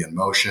 He's going to be in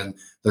motion.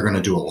 They're going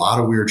to do a lot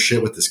of weird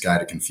shit with this guy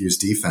to confuse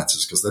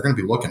defenses because they're going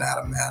to be looking at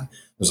him, man.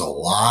 There's a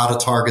lot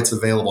of targets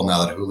available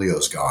now that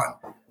Julio's gone.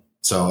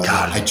 So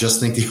I just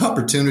think the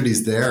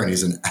opportunity's there, and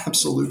he's an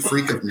absolute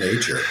freak of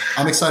nature.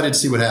 I'm excited to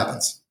see what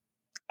happens.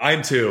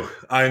 I'm too,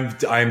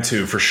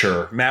 for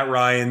sure. Matt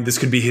Ryan, this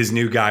could be his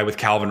new guy with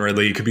Calvin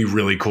Ridley. It could be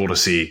really cool to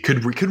see.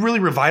 Could really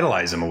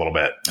revitalize him a little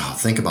bit. Oh,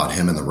 think about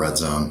him in the red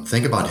zone.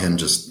 Think about him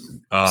just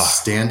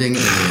standing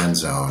in the end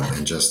zone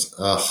and just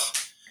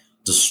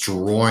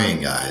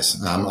destroying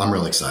guys. I'm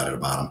really excited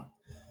about him.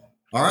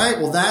 All right.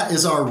 Well, that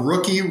is our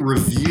rookie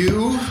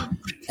review.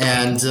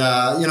 And,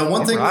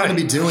 one thing we're going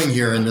to be doing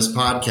here in this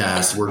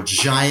podcast, we're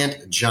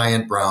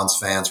giant Browns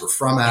fans. We're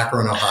from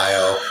Akron,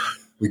 Ohio.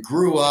 We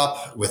grew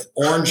up with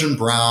orange and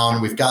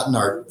brown. We've gotten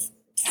our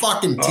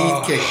fucking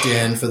teeth kicked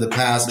in for the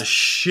past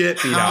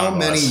how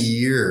many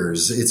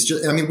years? It's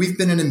just, we've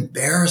been an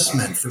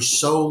embarrassment for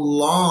so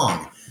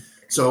long.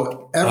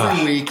 So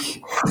every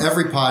week,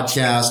 every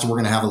podcast, we're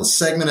going to have a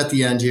segment at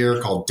the end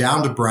here called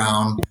Down to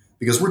Brown.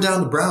 Because we're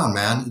down to Brown,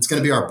 man. It's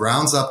going to be our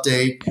Browns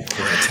update.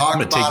 We're going to talk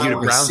about it.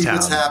 We're going to see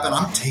what's happened.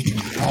 I'm taking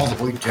you all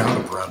the way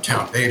down to Brown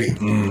Town, baby.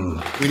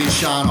 We need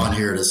Sean on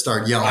here to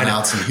start yelling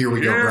out some "Here we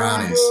go,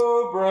 Brownies."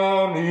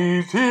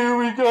 Brownies, here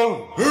we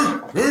go.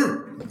 Oh,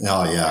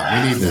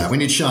 yeah. We need that. We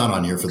need Sean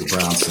on here for the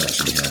Browns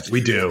section here.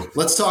 We do.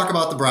 Let's talk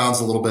about the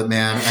Browns a little bit,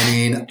 man.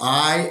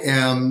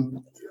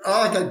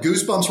 I got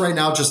goosebumps right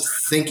now just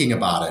thinking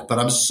about it, but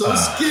I'm so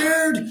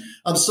scared.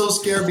 I'm so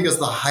scared because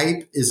the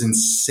hype is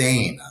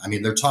insane.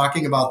 They're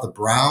talking about the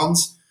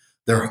Browns.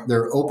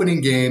 Their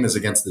opening game is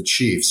against the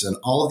Chiefs, and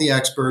all of the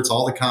experts,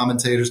 all the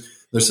commentators,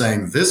 they're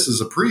saying this is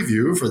a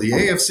preview for the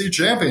AFC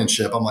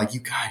Championship. I'm like, you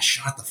guys,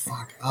 shut the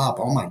fuck up.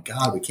 Oh my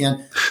God, we can't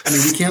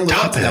live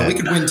up to that. We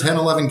could win 10,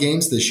 11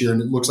 games this year,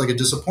 and it looks like a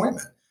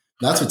disappointment.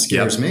 That's what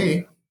scares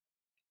me.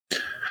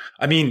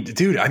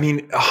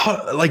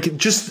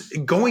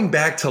 Just going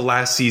back to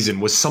last season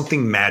was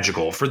something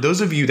magical. For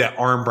those of you that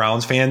aren't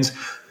Browns fans,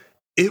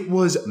 it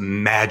was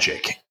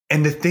magic.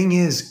 And the thing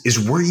is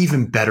we're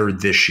even better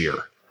this year.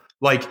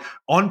 Like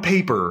on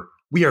paper,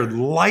 we are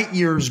light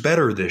years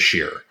better this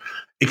year,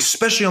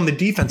 especially on the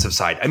defensive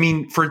side.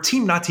 For a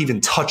team not to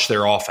even touch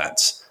their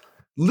offense,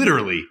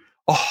 literally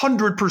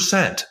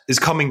 100% is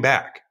coming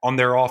back on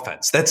their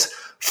offense. That's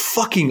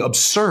fucking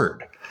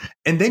absurd.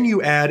 And then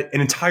you add an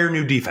entire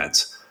new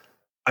defense.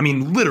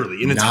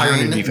 Literally an entire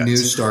new defense. 9 new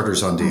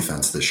starters on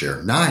defense this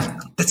year. 9.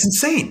 That's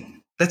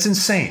insane. It's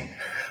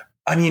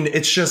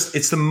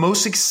the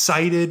most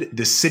excited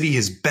the city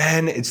has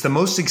been. It's the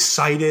most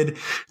excited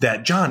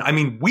that, John,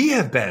 we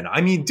have been.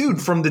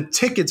 From the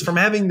tickets, from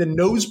having the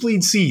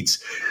nosebleed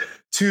seats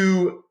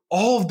to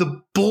all of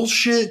the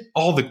bullshit,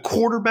 all the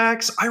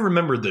quarterbacks. I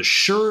remember the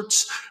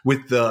shirts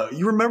with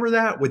you remember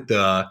that? With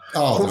the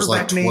there's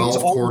like 12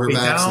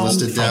 quarterbacks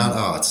listed down.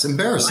 Oh, it's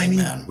embarrassing,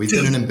 man. We've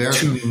been an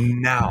embarrassment.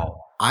 Now.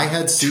 I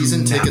had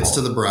season tickets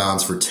to the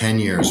Browns for 10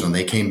 years when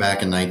they came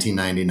back in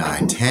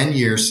 1999.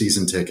 10-year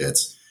season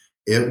tickets.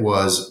 It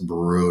was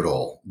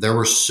brutal. There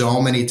were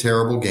so many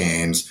terrible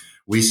games.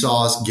 We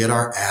saw us get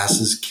our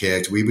asses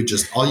kicked. We would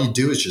just, all you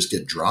do is just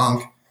get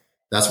drunk.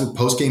 That's what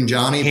post-game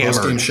Johnny,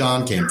 post-game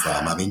Sean came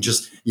from. I mean,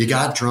 just you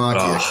got drunk,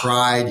 you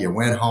cried, you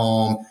went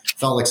home,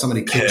 felt like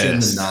somebody kicked you in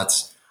the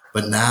nuts.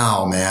 But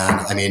now,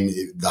 man, I mean,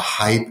 the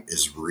hype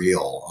is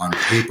real. On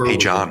paper, hey,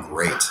 John,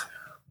 great.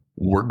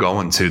 We're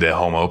going to the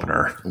home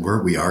opener.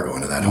 We are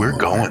going to that. We're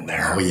going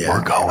there. Oh, yeah.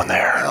 We're going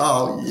there.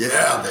 Oh,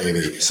 yeah,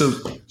 baby. So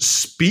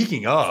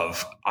speaking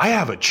of, I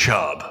have a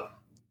chub.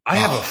 I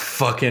have a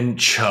fucking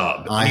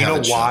chub. You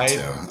know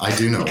why? I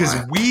do know because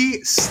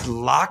we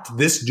locked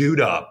this dude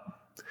up.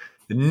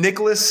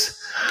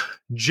 Nicholas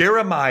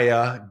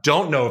Jeremiah,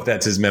 don't know if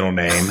that's his middle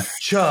name,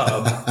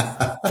 Chubb,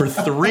 for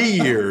 3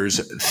 years,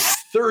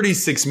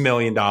 $36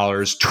 million,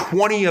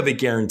 20 of it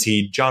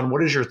guaranteed. John,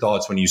 what is your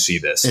thoughts when you see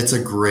this? It's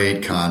a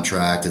great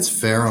contract. It's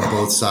fair on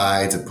both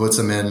sides. It puts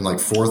him in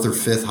like fourth or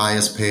fifth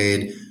highest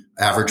paid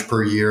average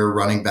per year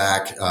running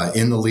back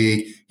in the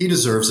league. He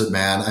deserves it,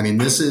 man. I mean,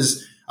 this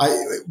is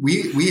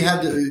we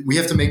have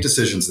to make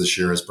decisions this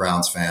year as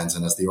Browns fans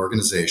and as the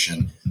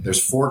organization.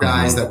 There's 4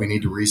 guys that we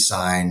need to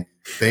re-sign.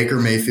 Baker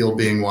Mayfield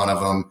being one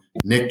of them,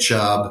 Nick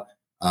Chubb,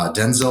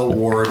 Denzel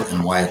Ward,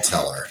 and Wyatt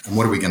Teller. And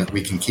what are we going to –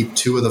 we can keep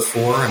 2 of the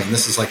 4. I mean,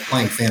 this is like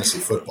playing fantasy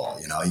football.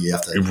 You know, you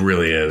have to – it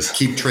really is.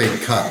 Keep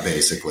trade cut,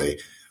 basically.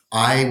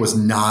 I was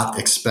not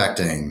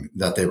expecting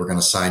that they were going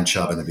to sign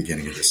Chubb in the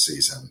beginning of this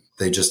season.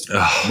 They just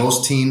 –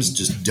 most teams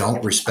just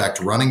don't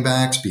respect running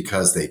backs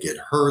because they get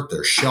hurt.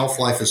 Their shelf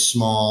life is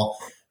small.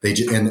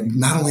 And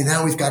not only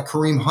that, we've got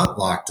Kareem Hunt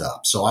locked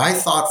up. So I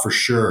thought for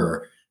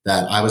sure –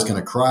 that I was going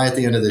to cry at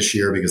the end of this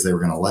year because they were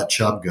going to let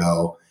Chubb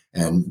go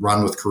and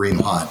run with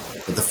Kareem Hunt.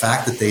 But the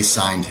fact that they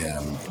signed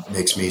him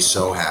makes me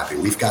so happy.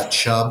 We've got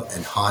Chubb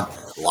and Hunt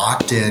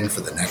locked in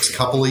for the next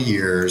couple of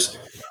years.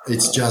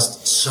 It's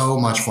just so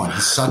much fun.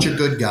 He's such a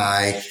good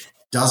guy,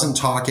 doesn't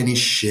talk any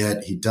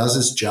shit. He does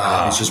his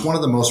job. He's just one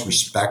of the most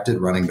respected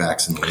running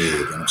backs in the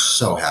league. And I'm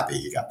so happy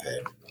he got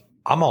paid.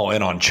 I'm all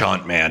in on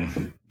Chunt,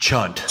 man.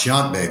 Chunt,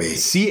 baby.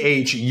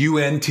 Chunt. You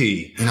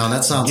know,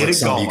 that sounds like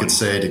something you could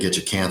say to get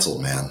you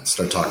canceled, man.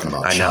 Start talking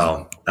about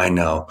Chunt. I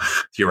know.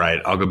 You're right.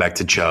 I'll go back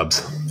to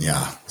Chubbs.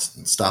 Yeah.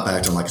 Stop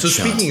acting like a Chunt.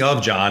 So speaking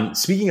of, John,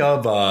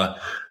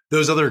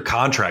 those other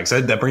contracts,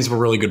 that brings up a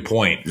really good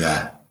point.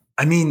 Yeah.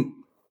 I mean,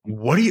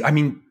 let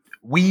me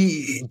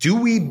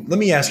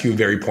ask you a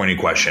very pointed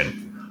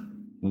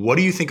question. What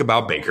do you think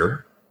about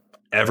Baker?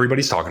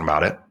 Everybody's talking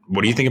about it.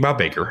 What do you think about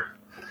Baker?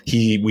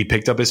 We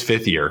picked up his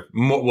 5th year.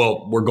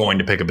 Well, we're going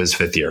to pick up his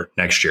 5th year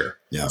next year.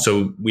 Yeah.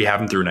 So we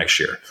have him through next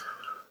year.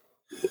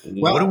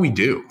 Well, what do we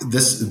do?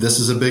 This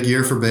is a big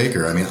year for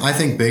Baker. I mean, I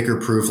think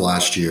Baker proved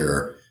last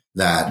year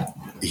that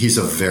he's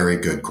a very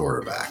good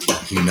quarterback.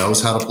 He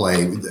knows how to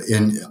play.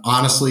 And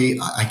honestly,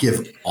 I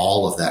give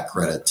all of that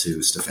credit to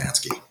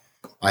Stefanski.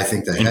 I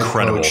think the head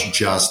coach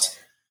just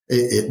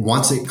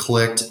once it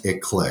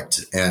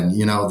clicked. And,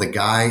 you know, the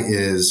guy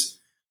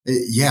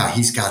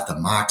he's got the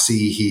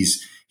moxie.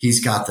 He's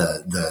got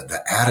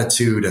the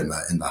attitude and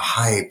the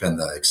hype and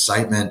the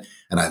excitement.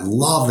 And I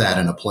love that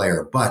in a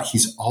player, but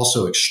he's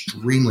also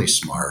extremely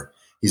smart.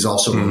 He's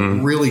also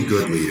a really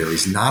good leader.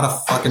 He's not a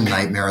fucking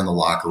nightmare in the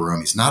locker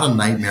room. He's not a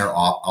nightmare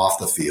off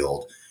the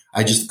field.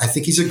 I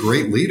think he's a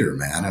great leader,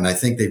 man. And I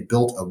think they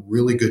built a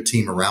really good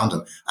team around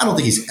him. I don't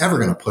think he's ever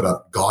going to put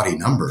up gaudy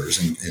numbers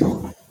and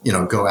you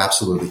know, go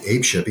absolutely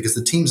apeshit because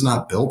the team's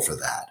not built for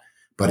that.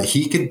 But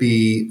he could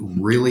be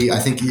really, I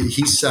think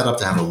he's set up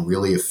to have a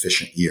really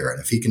efficient year.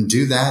 And if he can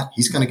do that,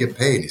 he's going to get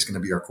paid. He's going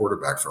to be our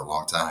quarterback for a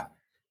long time.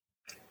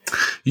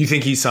 You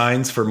think he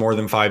signs for more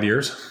than 5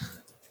 years?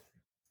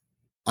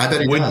 I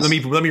bet he does. Let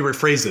me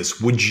rephrase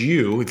this. Would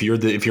you, if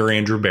you're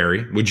Andrew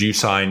Berry, would you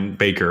sign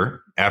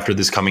Baker after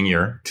this coming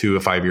year to a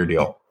 5-year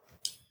deal?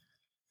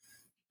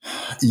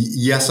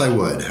 Yes, I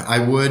would. I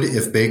would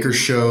if Baker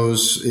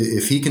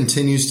if he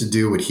continues to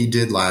do what he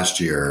did last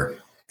year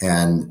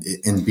and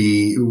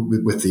be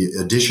with the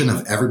addition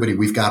of everybody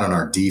we've got on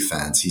our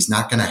defense, he's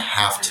not going to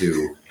have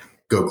to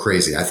go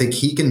crazy. I think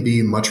he can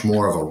be much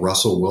more of a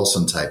Russell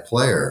Wilson type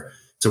player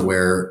to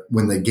where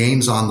when the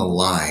game's on the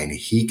line,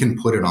 he can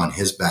put it on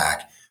his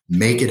back,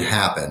 make it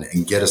happen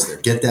and get us there,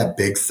 get that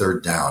big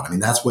 3rd down. I mean,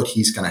 that's what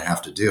he's going to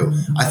have to do.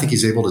 I think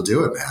he's able to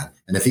do it, man.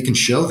 And if he can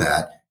show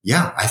that,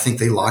 yeah, I think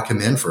they lock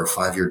him in for a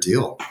 5-year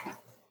deal.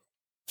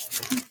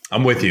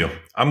 I'm with you.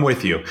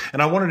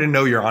 And I wanted to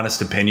know your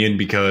honest opinion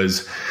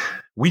because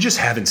we just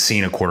haven't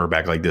seen a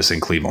quarterback like this in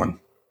Cleveland.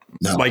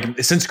 No. Like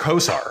since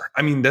Kosar.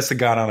 I mean, that's the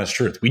God honest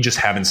truth. We just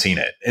haven't seen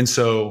it. And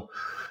so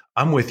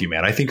I'm with you,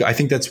 man. I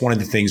think that's one of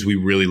the things we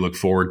really look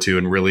forward to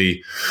and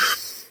really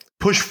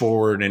push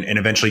forward and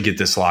eventually get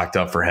this locked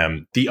up for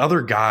him. The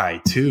other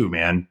guy too,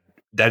 man,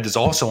 that is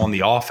also on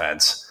the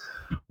offense,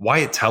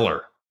 Wyatt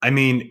Teller. I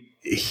mean,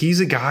 he's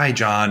a guy,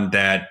 John,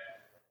 that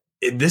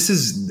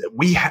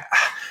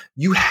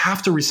you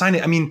have to resign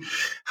it. I mean,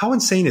 how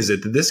insane is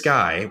it that this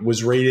guy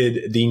was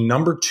rated the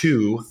number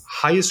 2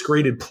 highest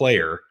graded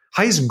player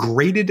on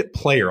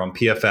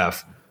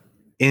PFF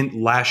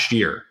in last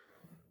year?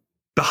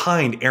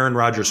 behind Aaron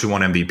Rodgers, who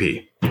won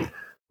MVP.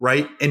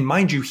 Right. And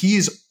mind you, he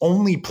is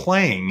only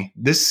playing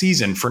this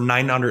season for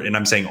 900. And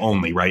I'm saying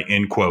only, right,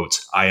 in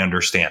quotes. I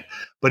understand.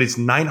 But it's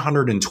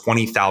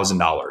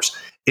 $920,000.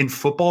 In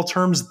football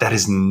terms, that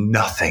is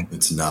nothing.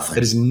 It's nothing.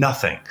 That is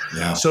nothing.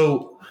 Yeah.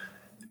 So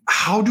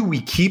how do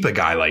we keep a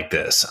guy like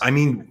this? I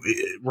mean,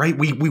 right.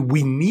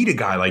 We need a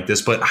guy like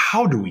this, but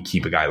how do we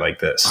keep a guy like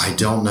this? I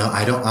don't know.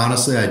 I don't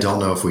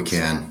know if we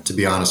can, to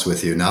be honest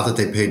with you. Now that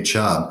they paid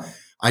Chubb,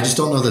 I just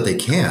don't know that they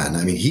can.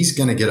 I mean, he's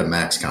going to get a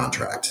max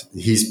contract.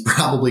 He's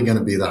probably going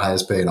to be the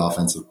highest paid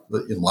offensive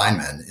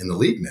lineman in the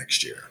league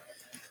next year.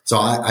 So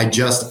I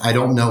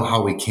don't know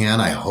how we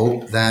can. I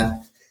hope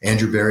that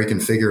Andrew Berry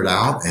can figure it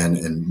out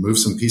and move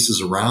some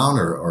pieces around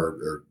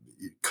or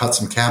cut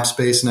some cap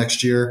space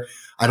next year.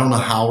 I don't know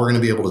how we're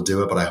going to be able to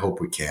do it, but I hope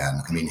we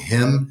can. I mean,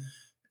 him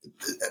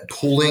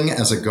pulling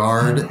as a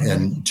guard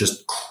and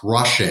just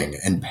crushing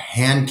and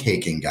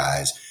pancaking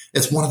guys.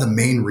 It's one of the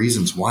main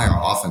reasons why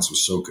our offense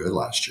was so good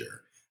last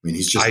year. I mean,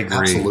 he's just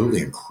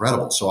absolutely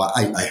incredible. So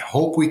I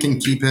hope we can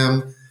keep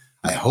him.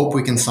 I hope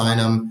we can sign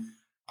him.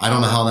 I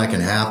don't know how that can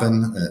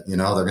happen. They're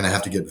going to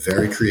have to get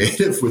very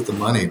creative with the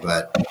money,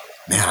 but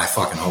man, I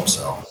fucking hope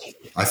so.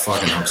 I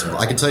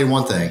can tell you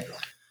one thing.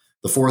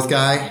 The fourth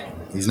guy,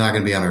 he's not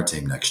going to be on our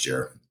team next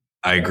year.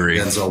 I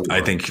agree. I know. I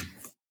think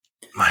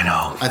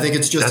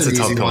it's just an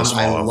easy one.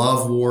 I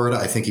love Ward.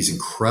 I think he's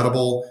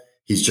incredible.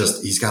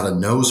 He's got a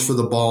nose for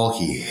the ball.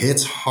 He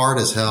hits hard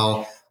as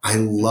hell. I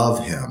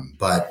love him.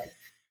 But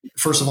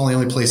first of all, he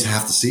only plays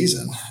half the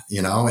season,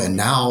 and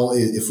now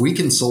if we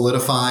can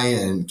solidify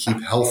and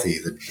keep healthy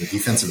the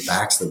defensive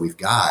backs that we've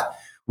got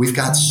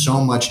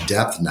so much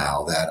depth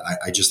now that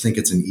I just think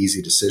it's an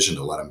easy decision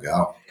to let him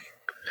go.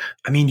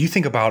 I mean, you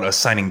think about us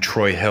signing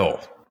Troy Hill,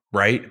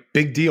 right?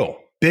 Big deal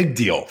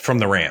from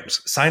the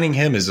Rams. Signing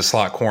him as a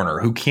slot corner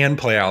who can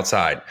play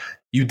outside.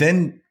 You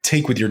then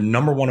take with your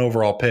number one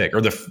overall pick,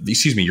 or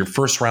your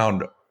first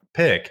round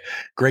pick,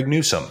 Greg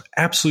Newsome,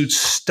 absolute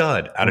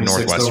stud out of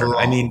Northwestern. Overall.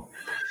 I mean,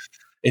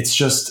 it's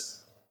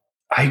just,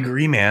 I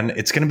agree, man.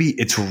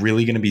 It's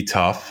really going to be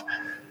tough.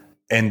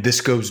 And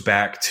this goes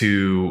back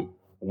to,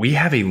 we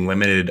have a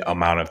limited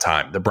amount of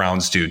time, the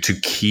Browns do, to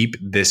keep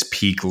this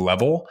peak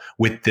level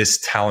with this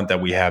talent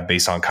that we have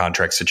based on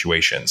contract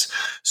situations.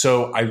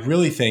 So I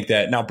really think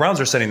that now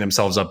Browns are setting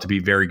themselves up to be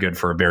very good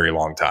for a very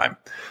long time.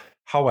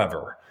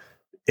 However,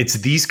 it's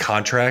these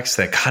contracts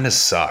that kind of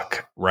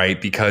suck,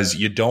 right? Because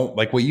you don't,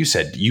 like what you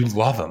said, you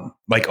love him.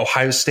 Like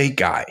Ohio State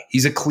guy.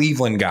 He's a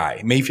Cleveland guy.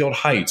 Mayfield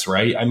Heights,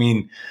 right? I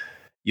mean,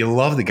 you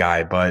love the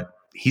guy, but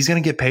he's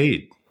going to get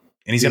paid.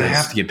 And he's going to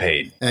have to get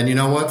paid. And you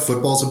know what?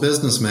 Football's a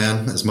business,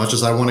 man. As much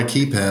as I want to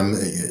keep him,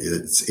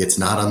 it's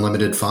not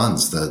unlimited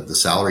funds. The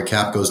salary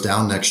cap goes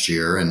down next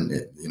year. And,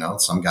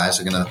 some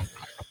guys are going to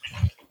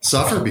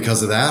suffer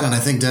because of that. And I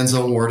think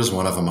Denzel Ward is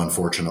one of them,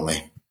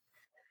 unfortunately.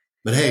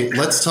 But hey,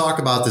 let's talk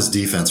about this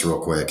defense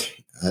real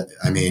quick.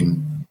 I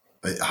mean,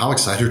 how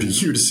excited are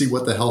you to see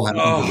what the hell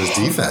happened to this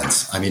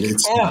defense? I mean,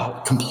 it's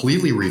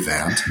completely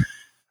revamped.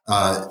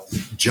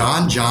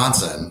 John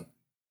Johnson.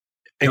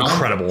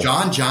 Incredible.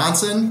 John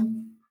Johnson.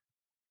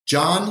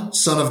 John,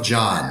 son of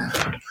John.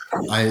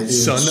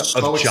 So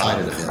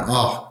excited of him.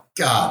 Oh,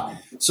 God.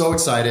 So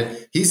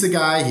excited. He's the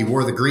guy. He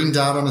wore the green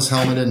dot on his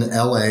helmet in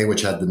LA,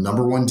 which had the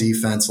number one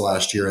defense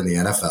last year in the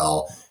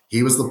NFL.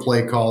 He was the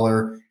play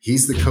caller.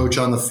 He's the coach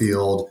on the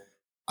field.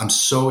 I'm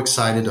so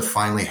excited to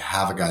finally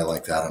have a guy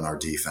like that on our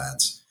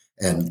defense.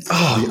 And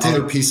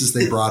other pieces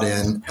they brought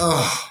in.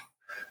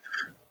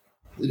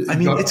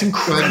 It's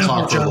incredible. Go ahead and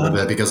talk for a little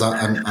bit because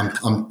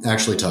I'm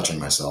actually touching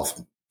myself.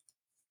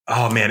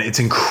 Oh, man, it's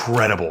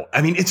incredible.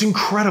 It's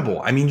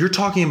incredible. You're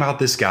talking about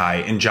this guy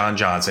in John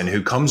Johnson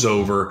who comes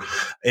over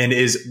and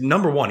is,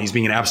 number one, he's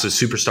being an absolute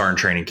superstar in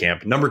training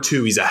camp. Number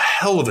two, he's a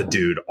hell of a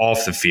dude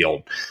off the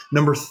field.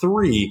 Number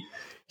three,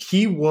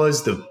 he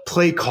was the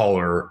play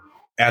caller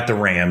at the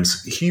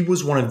Rams. He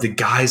was one of the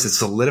guys that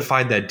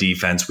solidified that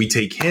defense. We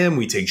take him,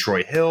 we take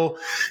Troy Hill.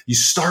 You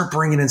start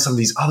bringing in some of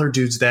these other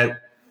dudes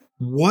that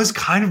was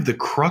kind of the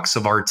crux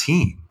of our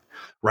team,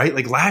 right?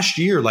 Like last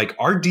year, like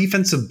our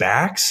defensive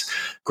backs,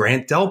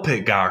 Grant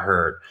Delpit got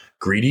hurt.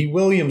 Greedy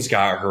Williams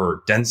got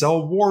hurt.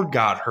 Denzel Ward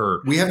got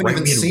hurt. We haven't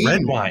even seen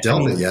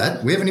Delpit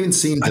yet. We haven't even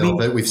seen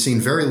Delpit. We've seen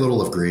very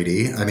little of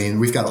Greedy.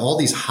 We've got all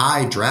these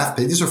high draft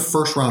picks. These are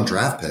first-round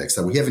draft picks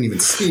that we haven't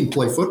even seen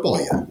play football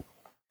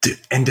yet.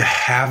 And to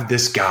have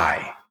this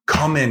guy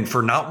come in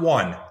for not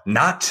one,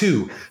 not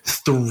two,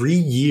 3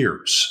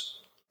 years.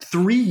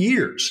 3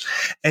 years.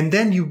 And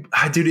then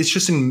it's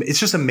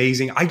just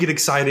amazing. I get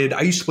excited.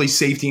 I used to play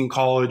safety in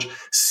college.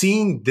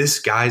 Seeing this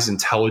guy's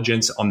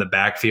intelligence on the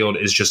backfield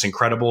is just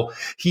incredible.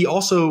 He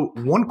also,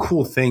 one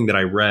cool thing that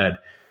I read,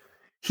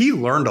 he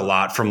learned a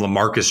lot from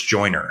LaMarcus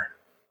Joyner.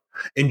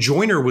 And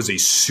Joyner was a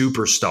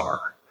superstar,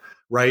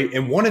 right?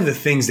 And one of the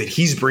things that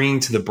he's bringing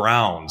to the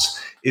Browns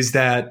is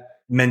that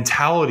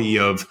mentality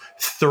of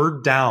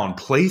third down,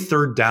 play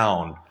third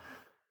down,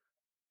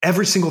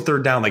 every single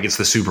third down like it's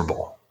the Super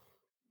Bowl.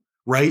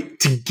 right?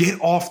 To get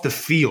off the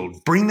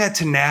field, bring that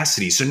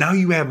tenacity. So now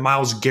you have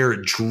Myles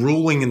Garrett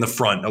drooling in the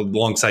front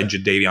alongside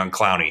Jadeveon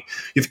Clowney.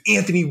 You have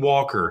Anthony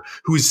Walker,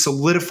 who is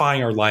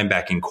solidifying our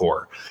linebacking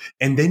core.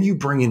 And then you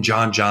bring in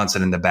John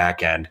Johnson in the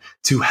back end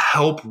to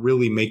help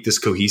really make this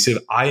cohesive.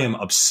 I am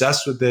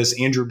obsessed with this.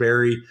 Andrew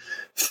Berry,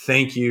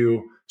 thank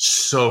you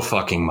so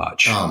fucking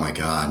much. Oh my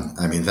God.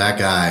 I mean, that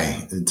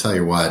guy, I tell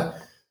you what,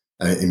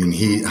 I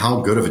mean,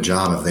 how good of a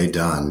job have they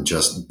done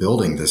just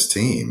building this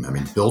team? I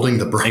mean, building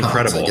the Browns.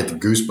 Incredible. I get the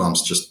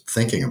goosebumps just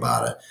thinking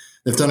about it.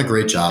 They've done a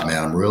great job,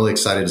 man. I'm really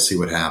excited to see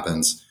what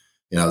happens.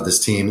 You know, this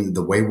team,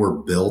 the way we're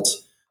built,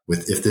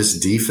 if this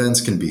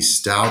defense can be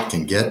stout,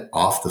 can get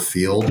off the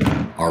field,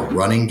 our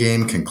running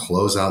game can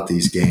close out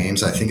these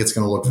games, I think it's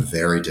going to look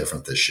very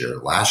different this year.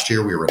 Last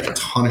year, we were in a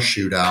ton of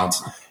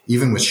shootouts,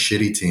 even with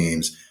shitty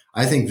teams.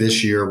 I think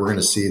this year we're going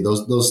to see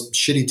those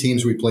shitty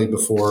teams we played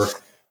before.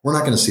 We're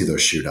not going to see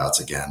those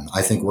shootouts again.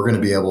 I think we're going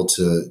to be able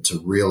to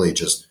really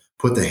just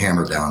put the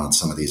hammer down on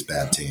some of these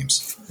bad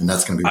teams, and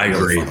that's going to be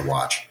really fun to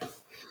watch.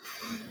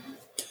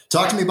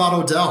 Talk to me about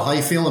Odell. How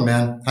you feeling,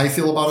 man? How you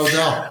feel about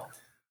Odell?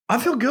 I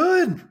feel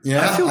good.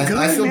 Yeah, I feel good.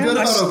 I feel good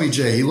about OBJ.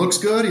 He looks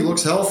good. He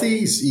looks healthy.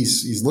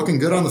 He's looking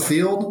good on the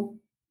field.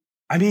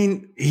 I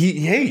mean,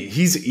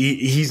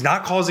 he's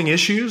not causing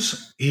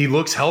issues. He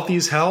looks healthy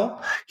as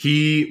hell.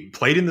 He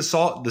played in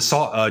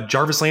the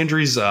Jarvis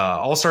Landry's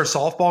All-Star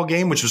softball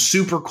game, which was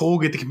super cool.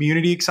 Get the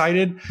community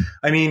excited.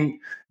 I mean,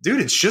 dude,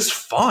 it's just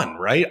fun,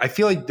 right? I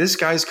feel like this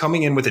guy's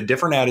coming in with a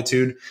different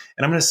attitude.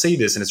 And I'm going to say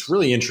this, and it's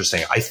really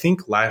interesting. I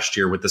think last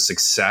year with the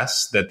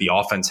success that the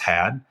offense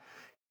had,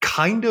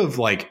 kind of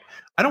like,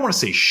 I don't want to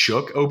say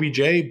shook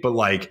OBJ, but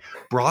like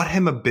brought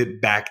him a bit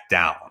back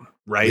down.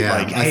 Right. Yeah,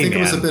 like, I think it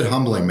was a bit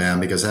humbling, man,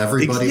 because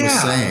everybody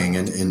was saying,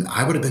 and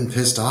I would have been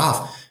pissed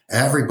off.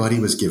 Everybody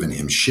was giving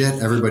him shit.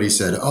 Everybody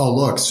said, oh,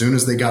 look, as soon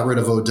as they got rid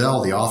of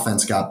Odell, the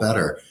offense got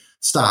better.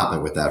 Stop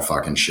it with that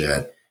fucking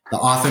shit. The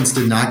offense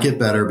did not get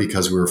better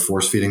because we were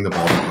force feeding the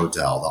ball to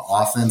Odell. The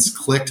offense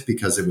clicked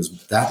because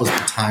that was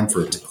the time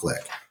for it to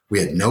click. We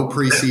had no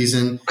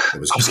preseason. It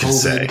was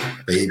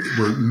COVID. They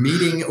were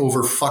meeting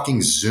over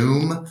fucking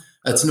Zoom.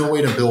 That's no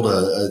way to build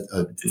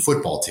a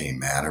football team,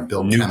 man, or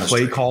build new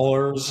chemistry. Play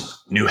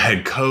callers, new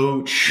head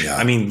coach. Yeah.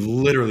 I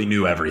mean, literally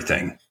knew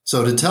everything.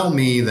 So to tell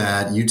me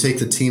that you take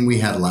the team we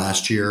had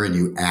last year and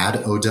you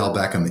add Odell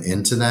Beckham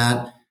into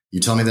that,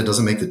 you tell me that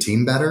doesn't make the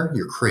team better?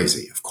 You're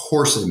crazy. Of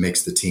course it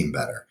makes the team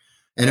better.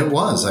 And it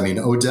was. I mean,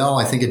 Odell,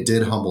 I think it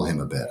did humble him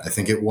a bit. I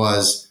think it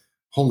was,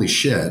 holy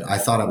shit, I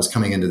thought I was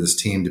coming into this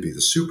team to be the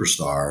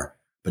superstar.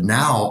 But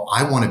now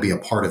I want to be a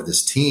part of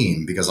this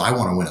team because I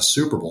want to win a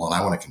Super Bowl and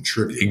I want to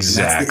contribute.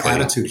 Exactly. And that's the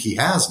attitude he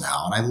has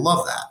now. And I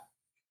love that.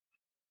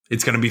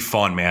 It's going to be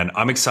fun, man.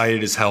 I'm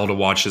excited as hell to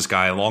watch this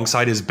guy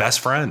alongside his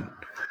best friend.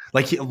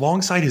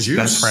 Alongside his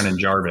best friend in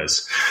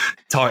Jarvis.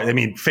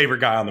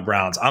 Favorite guy on the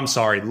Browns. I'm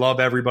sorry. Love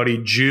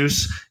everybody.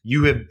 Juice,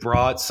 you have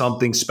brought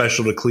something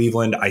special to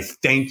Cleveland. I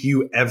thank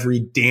you every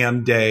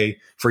damn day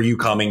for you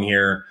coming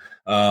here.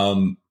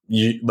 I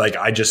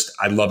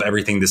love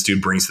everything this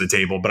dude brings to the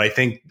table. But I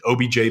think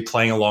OBJ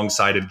playing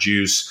alongside of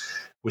Juice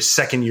with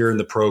second year in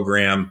the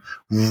program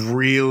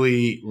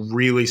really,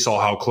 really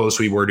saw how close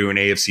we were to an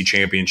AFC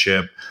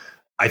championship.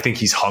 I think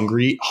he's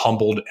hungry,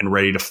 humbled, and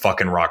ready to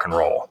fucking rock and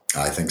roll.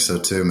 I think so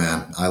too,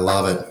 man. I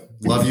love it.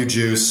 Love you,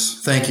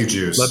 Juice. Thank you,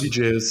 Juice. Love you,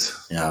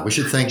 Juice. Yeah, we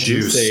should thank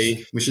Juice.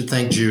 We should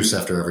thank Juice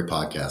after every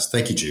podcast.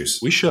 Thank you,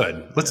 Juice. We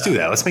should. Let's do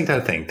that. Let's make that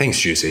a thing. Thanks,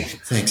 Juicy.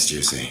 Thanks,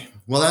 Juicy.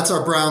 Well, that's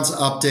our Browns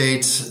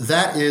update.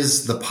 That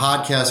is the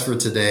podcast for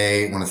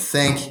today. I want to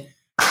thank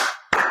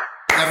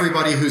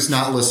everybody who's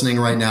not listening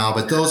right now,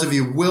 but those of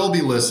you will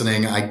be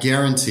listening, I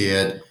guarantee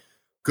it.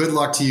 Good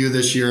luck to you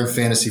this year in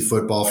fantasy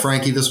football.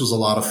 Frankie, this was a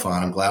lot of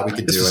fun. I'm glad we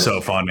could do it. This is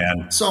so fun,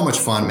 man. So much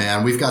fun,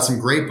 man. We've got some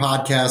great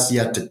podcasts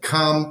yet to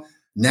come.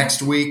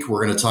 Next week,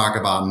 we're going to talk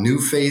about new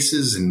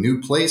faces and new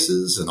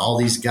places and all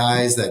these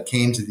guys that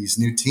came to these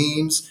new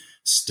teams.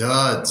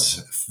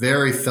 Studs,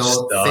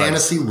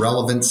 fantasy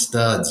relevant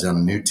studs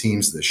on new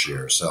teams this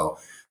year. So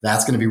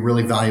that's going to be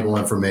really valuable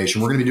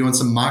information. We're going to be doing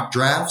some mock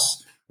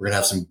drafts. We're going to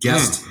have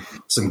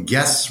some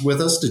guests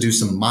with us to do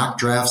some mock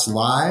drafts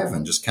live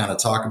and just kind of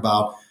talk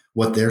about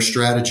what their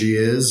strategy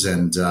is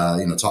and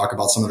talk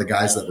about some of the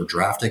guys that we're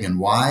drafting and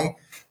why.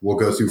 We'll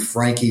go through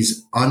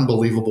Frankie's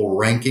unbelievable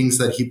rankings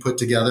that he put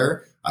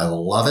together. I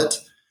love it.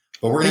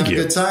 But we're going to have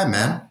a good time,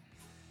 man.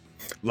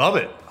 Love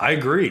it. I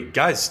agree.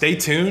 Guys, stay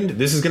tuned.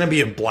 This is going to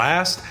be a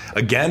blast.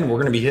 Again, we're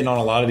going to be hitting on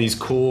a lot of these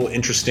cool,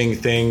 interesting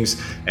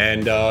things.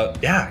 And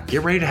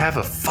get ready to have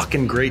a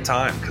fucking great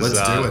time. Let's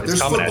do it.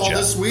 There's football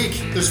this week.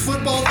 Let's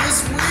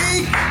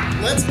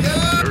go.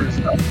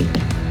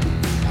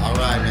 All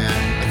right,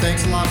 man.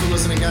 Thanks a lot for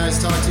listening,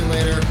 guys. Talk to you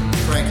later.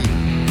 Frankie.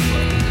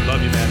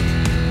 Love you, man.